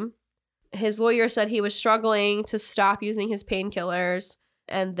suicide scheme. His lawyer said he was struggling to stop using his painkillers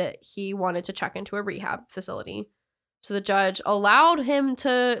and that he wanted to check into a rehab facility. So the judge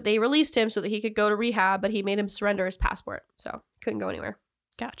they released him so that he could go to rehab, but he made him surrender his passport. So couldn't go anywhere.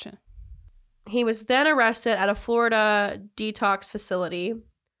 Gotcha. He was then arrested at a Florida detox facility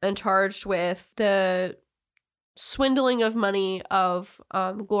and charged with the swindling of money of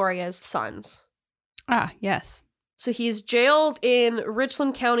Gloria's sons. Ah, yes. So he's jailed in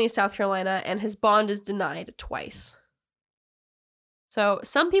Richland County, South Carolina, and his bond is denied twice. So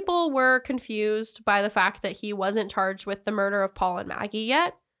some people were confused by the fact that he wasn't charged with the murder of Paul and Maggie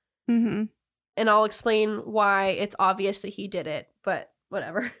yet. Mm-hmm. And I'll explain why it's obvious that he did it, but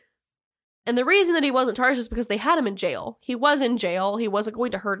whatever. And the reason that he wasn't charged is because they had him in jail. He was in jail. He wasn't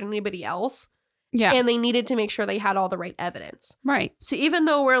going to hurt anybody else. Yeah. And they needed to make sure they had all the right evidence. Right. So even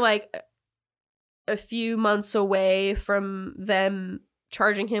though we're like a few months away from them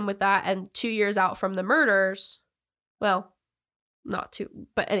charging him with that and 2 years out from the murders, well, not two,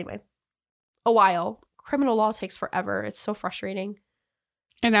 but anyway, a while. Criminal law takes forever. It's so frustrating.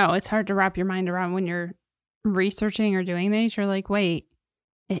 I know. It's hard to wrap your mind around when you're researching or doing these. You're like, wait,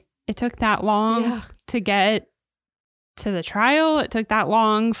 it took that long to get to the trial? It took that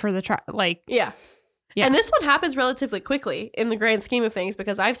long for the trial? Like, yeah. And this one happens relatively quickly in the grand scheme of things,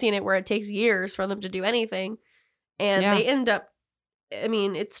 because I've seen it where it takes years for them to do anything. And they end up, I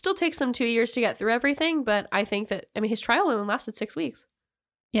mean, it still takes them 2 years to get through everything. But I think that, I mean, his trial only lasted 6 weeks.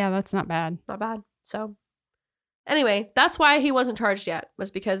 Yeah, that's not bad. Not bad. So anyway, that's why he wasn't charged yet,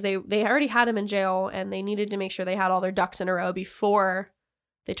 was because they already had him in jail and they needed to make sure they had all their ducks in a row before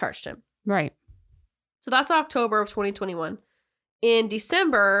they charged him. Right. So that's October of 2021. In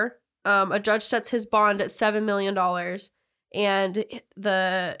December, a judge sets his bond at $7 million. And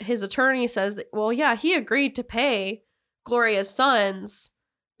his attorney says that, well, yeah, he agreed to pay Gloria's sons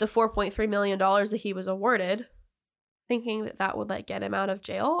the $4.3 million that he was awarded, thinking that would like get him out of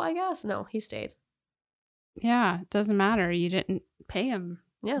jail, I guess. No, he stayed. Yeah, it doesn't matter. You didn't pay him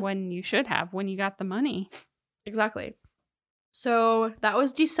when you should have, when you got the money. Exactly. So that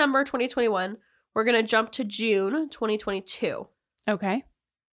was December 2021. We're going to jump to June 2022. Okay.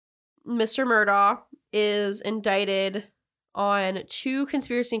 Mr. Murdaugh is indicted on 2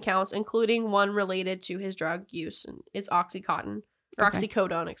 conspiracy counts, including one related to his drug use. And it's oxycodone,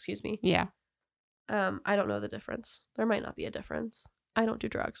 excuse me. Yeah. I don't know the difference. There might not be a difference. I don't do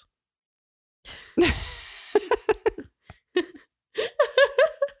drugs.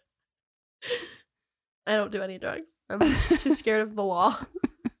 I don't do any drugs. I'm too scared of the law.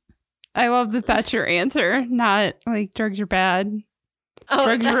 I love that that's your answer. Not like drugs are bad. Oh.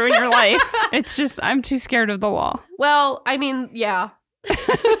 Drugs ruin your life. It's just, I'm too scared of the law. Well, I mean, yeah.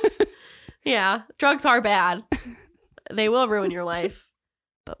 Yeah, drugs are bad. They will ruin your life.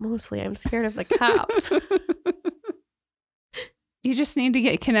 But mostly I'm scared of the cops. You just need to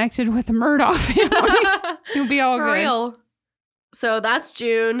get connected with the Murdaugh family. You'll be all good. Real. So that's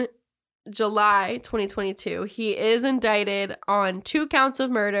June. July 2022. He is indicted on 2 counts of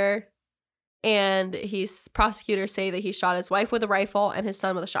murder. And prosecutors say that he shot his wife with a rifle and his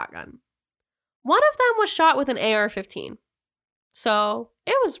son with a shotgun. One of them was shot with an AR-15. So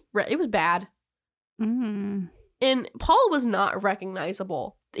it was bad. Mm. And Paul was not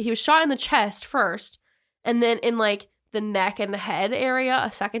recognizable. He was shot in the chest first, and then in like the neck and the head area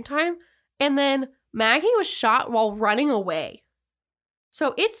a second time. And then Maggie was shot while running away.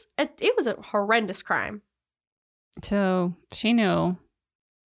 So it was a horrendous crime. So she knew.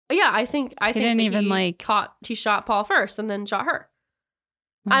 Yeah, I think didn't even he shot Paul first and then shot her.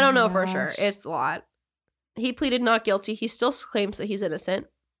 I don't know for sure. It's a lot. He pleaded not guilty. He still claims that he's innocent.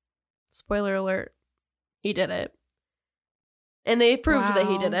 Spoiler alert. He did it. And they proved that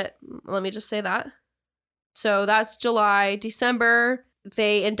he did it. Let me just say that. So that's July. December,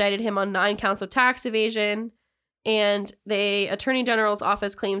 they indicted him on 9 counts of tax evasion. And the Attorney General's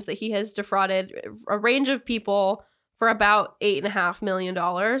office claims that he has defrauded a range of people for about $8.5 million.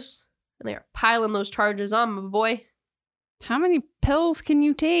 And they are piling those charges on, my boy. How many pills can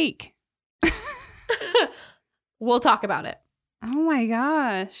you take? We'll talk about it. Oh my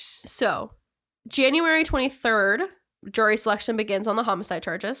gosh. So, January 23rd, jury selection begins on the homicide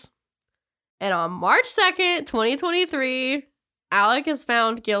charges. And on March 2nd, 2023, Alec is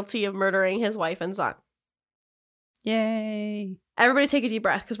found guilty of murdering his wife and son. Yay. Everybody take a deep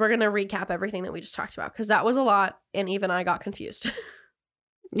breath, because we're going to recap everything that we just talked about, because that was a lot, and even I got confused.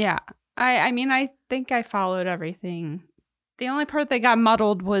 Yeah. I mean, I think I followed everything. The only part that got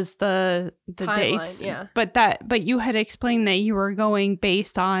muddled was the timeline, dates. Yeah. But you had explained that you were going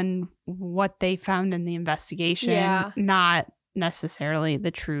based on what they found in the investigation, not necessarily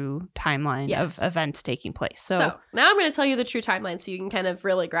the true timeline of events taking place. So now I'm going to tell you the true timeline so you can kind of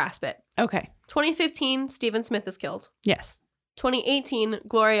really grasp it. Okay. 2015, Stephen Smith is killed. Yes. 2018,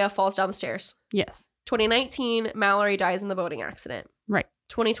 Gloria falls down the stairs. Yes. 2019, Mallory dies in the boating accident. Right.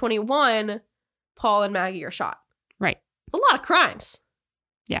 2021, Paul and Maggie are shot. Right. It's a lot of crimes.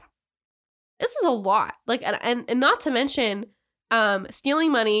 Yeah. This is a lot. Like, and not to mention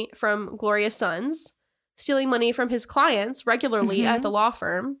stealing money from Gloria's sons, stealing money from his clients regularly at the law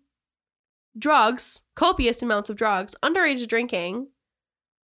firm, drugs, copious amounts of drugs, underage drinking.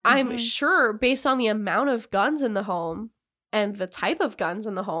 I'm sure based on the amount of guns in the home and the type of guns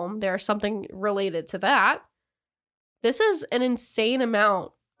in the home, there's something related to that. This is an insane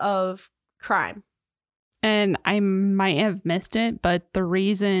amount of crime. And I might have missed it, but the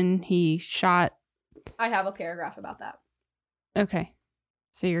reason he shot... I have a paragraph about that. Okay.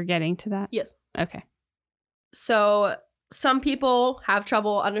 So you're getting to that? Yes. Okay. So some people have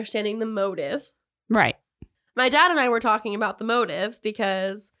trouble understanding the motive. Right. My dad and I were talking about the motive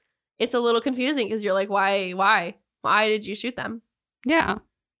because it's a little confusing because you're like, why did you shoot them? Yeah.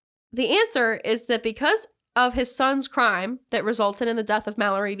 The answer is that because of his son's crime that resulted in the death of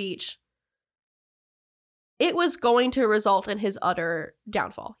Mallory Beach, it was going to result in his utter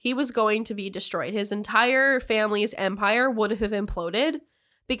downfall. He was going to be destroyed. His entire family's empire would have imploded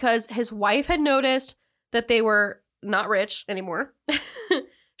because his wife had noticed that they were not rich anymore.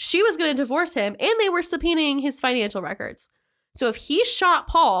 She was going to divorce him, and they were subpoenaing his financial records. So if he shot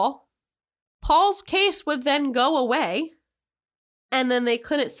Paul's case would then go away, and then they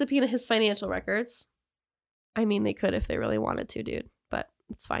couldn't subpoena his financial records. I mean, they could if they really wanted to, dude, but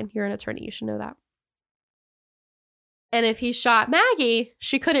it's fine. You're an attorney. You should know that. And if he shot Maggie,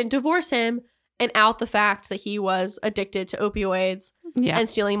 she couldn't divorce him and out the fact that he was addicted to opioids and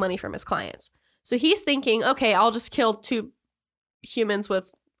stealing money from his clients. So he's thinking, okay, I'll just kill 2 humans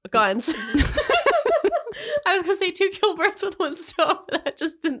with guns. I was going to say 2 kill birds with 1 stone, but that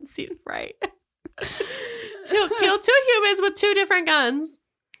just didn't seem right. To kill 2 humans with 2 different guns.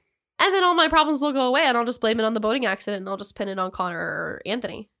 And then all my problems will go away and I'll just blame it on the boating accident and I'll just pin it on Connor or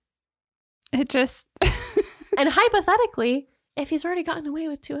Anthony. It just... And hypothetically, if he's already gotten away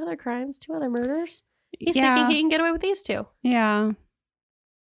with 2 other crimes, 2 other murders, he's thinking he can get away with these 2. Yeah.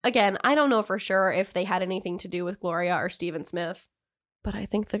 Again, I don't know for sure if they had anything to do with Gloria or Stephen Smith, but I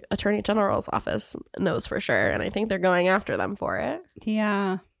think the Attorney General's office knows for sure, and I think they're going after them for it.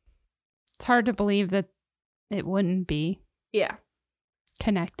 Yeah. It's hard to believe that it wouldn't be. Yeah.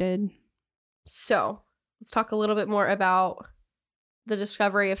 Connected. So, let's talk a little bit more about the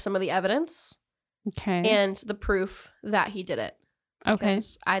discovery of some of the evidence. Okay. And the proof that he did it. Okay.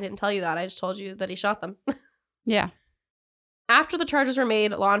 I didn't tell you that. I just told you that he shot them. Yeah. After the charges were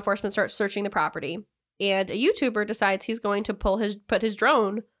made, law enforcement starts searching the property, and a YouTuber decides he's going to put his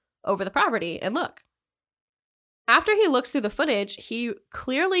drone over the property and look. After he looks through the footage, he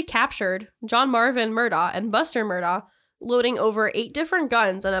clearly captured John Marvin Murdaugh and Buster Murdaugh loading over 8 different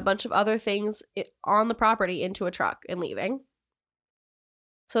guns and a bunch of other things on the property into a truck and leaving.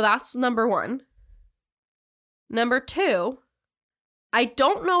 So that's number 1. Number 2, I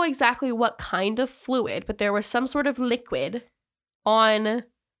don't know exactly what kind of fluid, but there was some sort of liquid on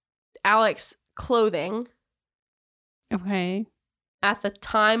Alex's clothing. Okay. At the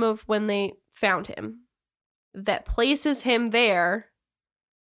time of when they found him that places him there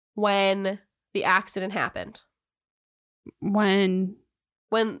when the accident happened. When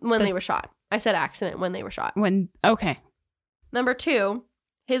they were shot. I said accident when they were shot. Okay. Number 2,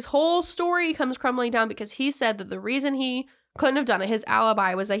 his whole story comes crumbling down because he said that the reason he couldn't have done it, his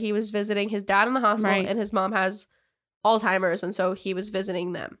alibi was that he was visiting his dad in the hospital and his mom has Alzheimer's, and so he was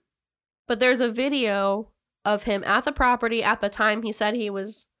visiting them. But there's a video of him at the property at the time he said he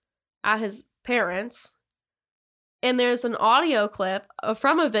was at his parents', and there's an audio clip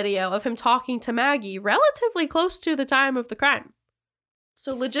from a video of him talking to Maggie relatively close to the time of the crime.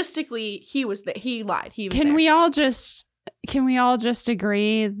 So logistically, he lied. He was Can we all just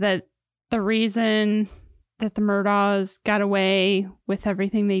agree that the reason that the Murdaughs got away with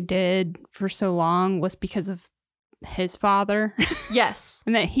everything they did for so long was because of his father? Yes.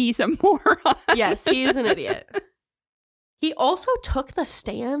 And that he's a moron? Yes, he is an idiot. He also took the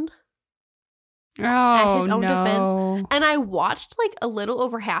stand at his own defense. And I watched like a little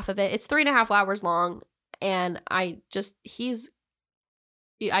over half of it. It's 3.5 hours long. And I'm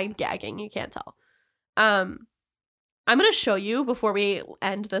gagging. You can't tell. I'm going to show you before we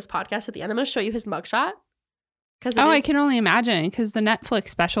end this podcast at the end. I'm going to show you his mugshot. I can only imagine because the Netflix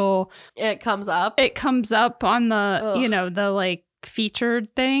special. It comes up. It comes up on the, the like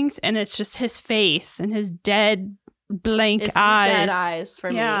featured things. And it's just his face and his dead blank eyes. Dead eyes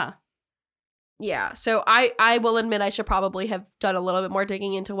for me. Yeah. So I will admit I should probably have done a little bit more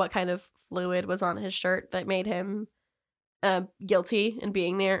digging into what kind of fluid was on his shirt that made him guilty in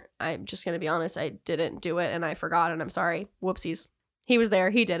being there. I'm just going to be honest. I didn't do it and I forgot and I'm sorry. Whoopsies. He was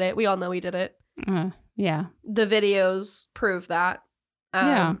there. He did it. We all know he did it. Yeah. The videos prove that.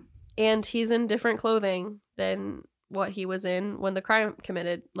 Yeah. And he's in different clothing than what he was in when the crime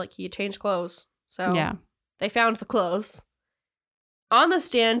committed. Like he changed clothes. So they found the clothes. On the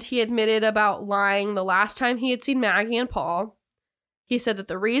stand, he admitted about lying the last time he had seen Maggie and Paul. He said that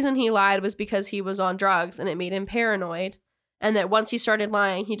the reason he lied was because he was on drugs and it made him paranoid. And that once he started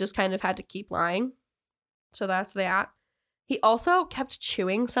lying, he just kind of had to keep lying. So that's that. He also kept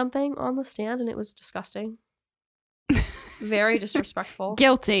chewing something on the stand and it was disgusting. Very disrespectful.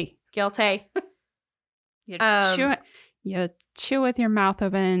 Guilty. You chew with your mouth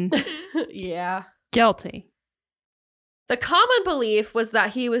open. Yeah. Guilty. The common belief was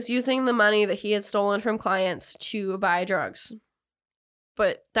that he was using the money that he had stolen from clients to buy drugs.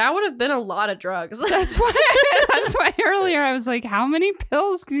 But that would have been a lot of drugs. That's why earlier I was like, how many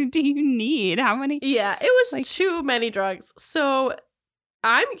pills do you need? How many? Yeah, it was like too many drugs. So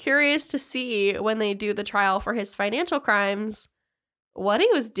I'm curious to see when they do the trial for his financial crimes, what he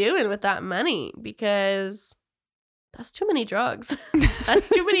was doing with that money, because that's too many drugs. That's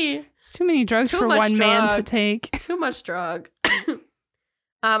too many. It's too many drugs for one man to take. Too much drug.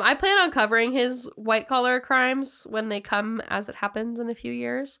 I plan on covering his white collar crimes when they come, as it happens in a few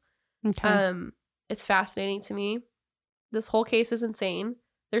years. Okay. It's fascinating to me. This whole case is insane.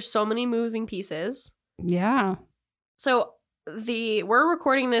 There's so many moving pieces. Yeah. So we're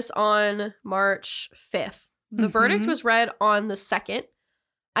recording this on March 5th. The verdict was read on the 2nd.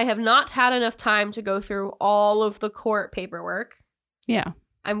 I have not had enough time to go through all of the court paperwork. Yeah.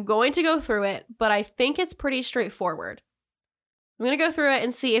 I'm going to go through it, but I think it's pretty straightforward. I'm going to go through it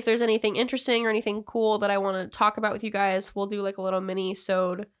and see if there's anything interesting or anything cool that I want to talk about with you guys. We'll do like a little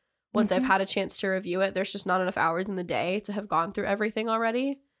mini-sode once I've had a chance to review it. There's just not enough hours in the day to have gone through everything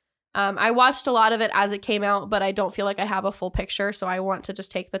already. I watched a lot of it as it came out, but I don't feel like I have a full picture, so I want to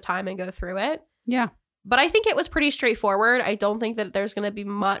just take the time and go through it. Yeah. But I think it was pretty straightforward. I don't think that there's going to be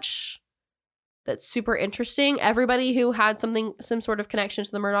much that's super interesting. Everybody who had some sort of connection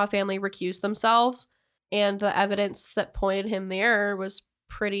to the Murdaugh family recused themselves, and the evidence that pointed him there was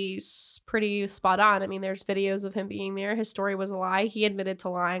pretty spot on. I mean, there's videos of him being there. His story was a lie. He admitted to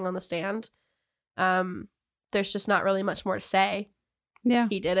lying on the stand. There's just not really much more to say. Yeah.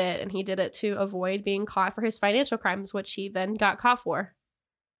 He did it, and he did it to avoid being caught for his financial crimes, which he then got caught for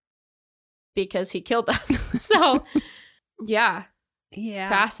because he killed them. So, yeah. Yeah.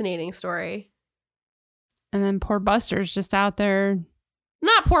 Fascinating story. And then poor Buster's just out there.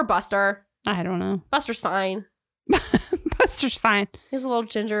 Not poor Buster. I don't know. Buster's fine. Buster's fine. He's a little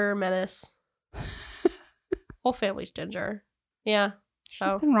ginger menace. Whole family's ginger. Yeah. So.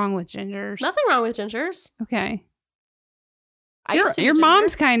 Nothing wrong with gingers. Nothing wrong with gingers. Okay. Your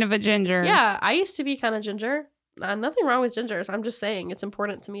mom's kind of a ginger. Yeah, I used to be kind of ginger. Nothing wrong with gingers. I'm just saying it's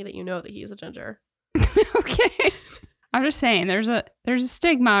important to me that you know that he's a ginger. Okay. I'm just saying there's a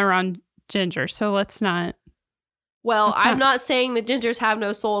stigma around ginger, so let's not. Well, I'm not saying that gingers have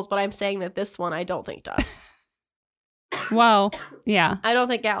no souls, but I'm saying that this one I don't think does. Well, yeah. I don't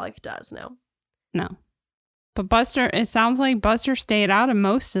think Alec does, no. No. But Buster, it sounds like Buster stayed out of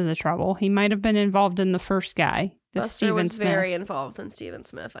most of the trouble. He might have been involved in the first guy. Buster was very involved in Stephen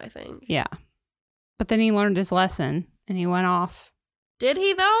Smith, I think. Yeah. But then he learned his lesson and he went off. Did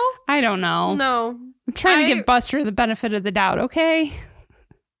he, though? I don't know. No. I'm trying to give Buster the benefit of the doubt, okay?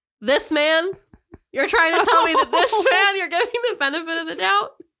 This man? You're trying to tell me that this man you're giving the benefit of the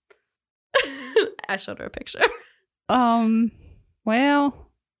doubt? I showed her a picture. Well,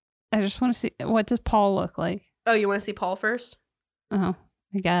 I just want to see, what does Paul look like? Oh, you want to see Paul first? Oh,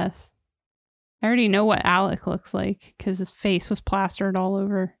 I guess. I already know what Alec looks like because his face was plastered all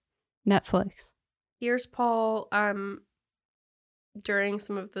over Netflix. Here's Paul during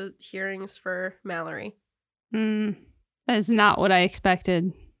some of the hearings for Mallory. That is not what I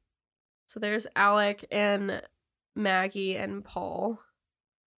expected. So there's Alec and Maggie and Paul.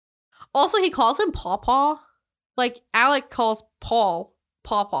 Also, he calls him Pawpaw. Like, Alec calls Paul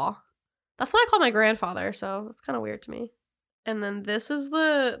Pawpaw. That's what I call my grandfather, so it's kind of weird to me. And then this is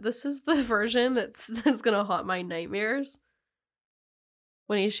the version that's gonna haunt my nightmares.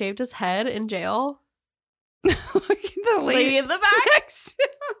 When he shaved his head in jail. Look at the lady in the back.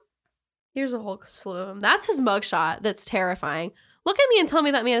 Here's a whole slew of them. That's his mugshot. That's terrifying. Look at me and tell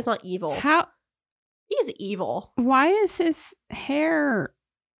me that man is not evil. How? He's evil. Why is his hair?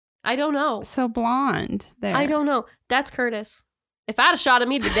 I don't know. So blonde there. I don't know. That's Curtis. If I'd have shot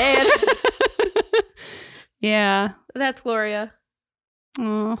him, he'd be dead. Yeah. That's Gloria.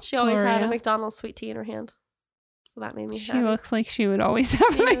 Oh, she always had a McDonald's sweet tea in her hand. So that made me She happy. looks like she would always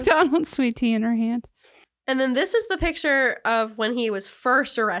have a McDonald's sweet tea in her hand. And then this is the picture of when he was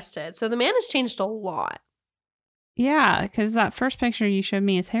first arrested. So the man has changed a lot. Yeah, because that first picture you showed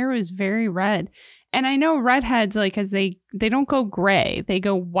me, his hair was very red. And I know redheads, like, as they don't go gray, they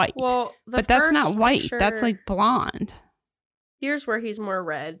go white. Well, but that's not white. That's like blonde. Here's where he's more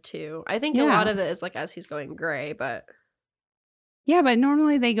red too. I think a lot of it is like as he's going gray, but yeah, but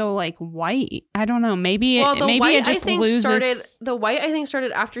normally they go like white. I don't know. Maybe it just loses. The white I think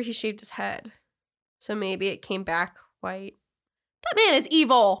started after he shaved his head, so maybe it came back white. That man is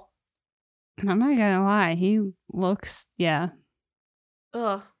evil. I'm not gonna lie. He looks Ugh.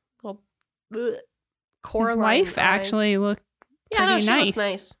 Well, his wife actually looked pretty nice. She looks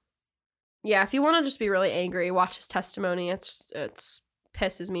nice. Yeah, if you want to just be really angry, watch his testimony. It's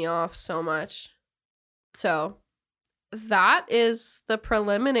pisses me off so much. So that is the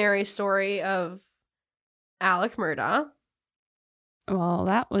preliminary story of Alec Murdaugh. Well,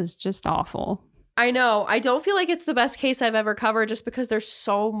 that was just awful. I know. I don't feel like it's the best case I've ever covered just because there's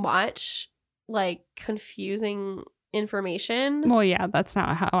so much like confusing information. Well, yeah, that's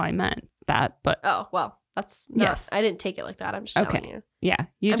not how I meant that, but oh, well. That's not, yes. I didn't take it like that. I'm just telling you. Yeah,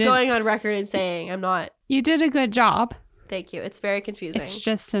 I'm going on record and saying I'm not. You did a good job. Thank you. It's very confusing. It's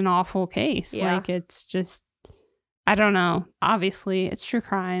just an awful case. Yeah. Like, it's just, I don't know. Obviously, it's true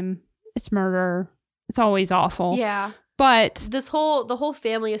crime. It's murder. It's always awful. Yeah. But the whole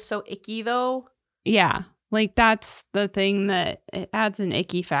family is so icky, though. Yeah. Like, that's the thing that it adds an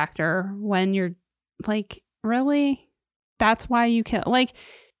icky factor when you're like, really? That's why you kill? Like,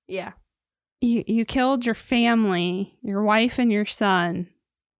 yeah. You killed your family, your wife and your son,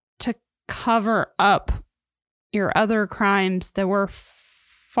 to cover up your other crimes that were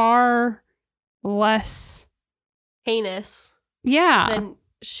far less heinous. Yeah. Than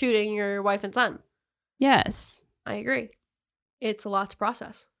shooting your wife and son. Yes. I agree. It's a lot to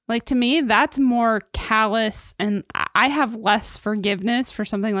process. Like, to me, that's more callous, and I have less forgiveness for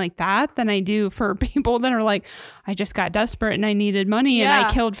something like that than I do for people that are like, I just got desperate and I needed money and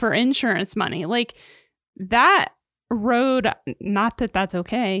I killed for insurance money. Like, that road, not that that's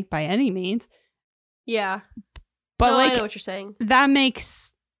okay by any means. Yeah. But no, like, I know what you're saying. That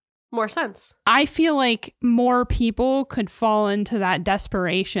makes more sense. I feel like more people could fall into that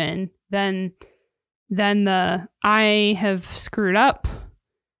desperation than the I have screwed up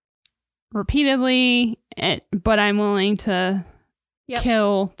repeatedly, but I'm willing to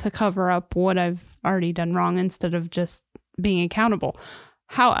kill to cover up what I've already done wrong instead of just being accountable.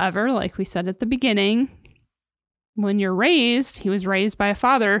 However, like we said at the beginning, when you're raised, he was raised by a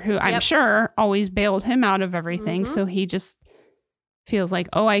father who I'm sure always bailed him out of everything. Mm-hmm. So he just feels like,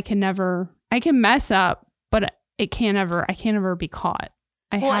 oh, I can mess up, but I can't ever be caught.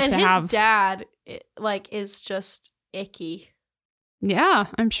 His dad is just icky. Yeah,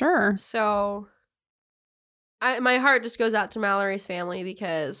 I'm sure. So my heart just goes out to Mallory's family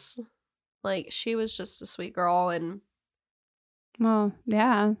because like she was just a sweet girl. And well,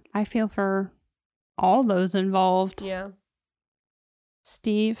 yeah, I feel for all those involved. Yeah.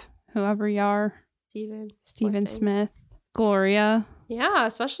 Steve, whoever you are. Steven Smith. Gloria. Yeah,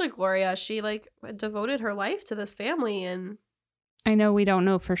 especially Gloria. She like devoted her life to this family, and I know we don't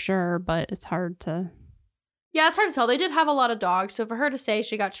know for sure, but it's hard to... Yeah, it's hard to tell. They did have a lot of dogs, so for her to say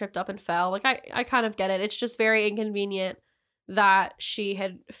she got tripped up and fell, like I kind of get it. It's just very inconvenient that she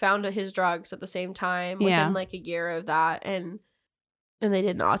had found his drugs at the same time within like a year of that, and they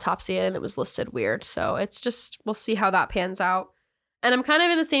did an autopsy and it was listed weird. So it's just, we'll see how that pans out. And I'm kind of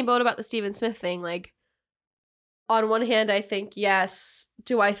in the same boat about the Steven Smith thing. Like, on one hand, I think, yes.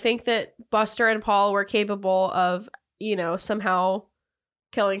 Do I think that Buster and Paul were capable of, somehow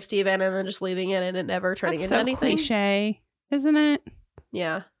killing Steven and then just leaving it and it never turning into anything? That's so cliche, isn't it?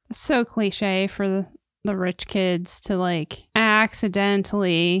 Yeah. It's so cliche for the rich kids to like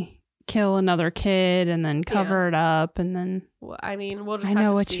accidentally kill another kid and then cover it up and then... Well, I mean, we'll just have to see. I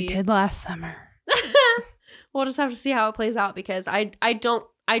know what you did last summer. We'll just have to see how it plays out, because I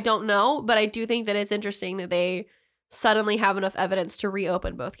don't know, but I do think that it's interesting that they suddenly have enough evidence to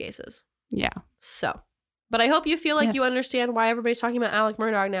reopen both cases. Yeah. So, but I hope you feel like you understand why everybody's talking about Alec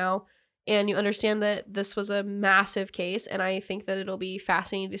Murdaugh now, and you understand that this was a massive case, and I think that it'll be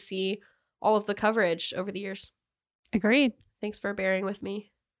fascinating to see all of the coverage over the years. Agreed. Thanks for bearing with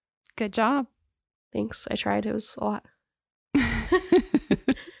me. Good job. Thanks. I tried. It was a lot.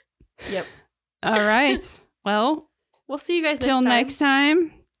 Yep. All right. Well, we'll see you guys till next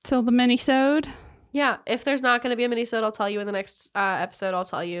time. Till the mini-sode. Yeah. If there's not going to be a mini-sode, I'll tell you in the next episode. I'll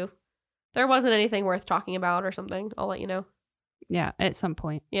tell you. There wasn't anything worth talking about or something. I'll let you know. Yeah, at some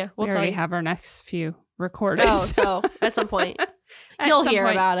point. Yeah, we already have our next few recorded. Oh, so at some point. You'll hear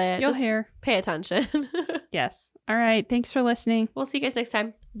about it. You'll hear. Pay attention. Yes. All right. Thanks for listening. We'll see you guys next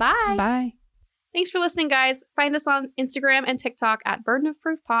time. Bye. Bye. Thanks for listening, guys. Find us on Instagram and TikTok at Burden of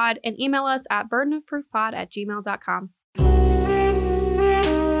Proof Pod and email us at burdenofproofpod@gmail.com.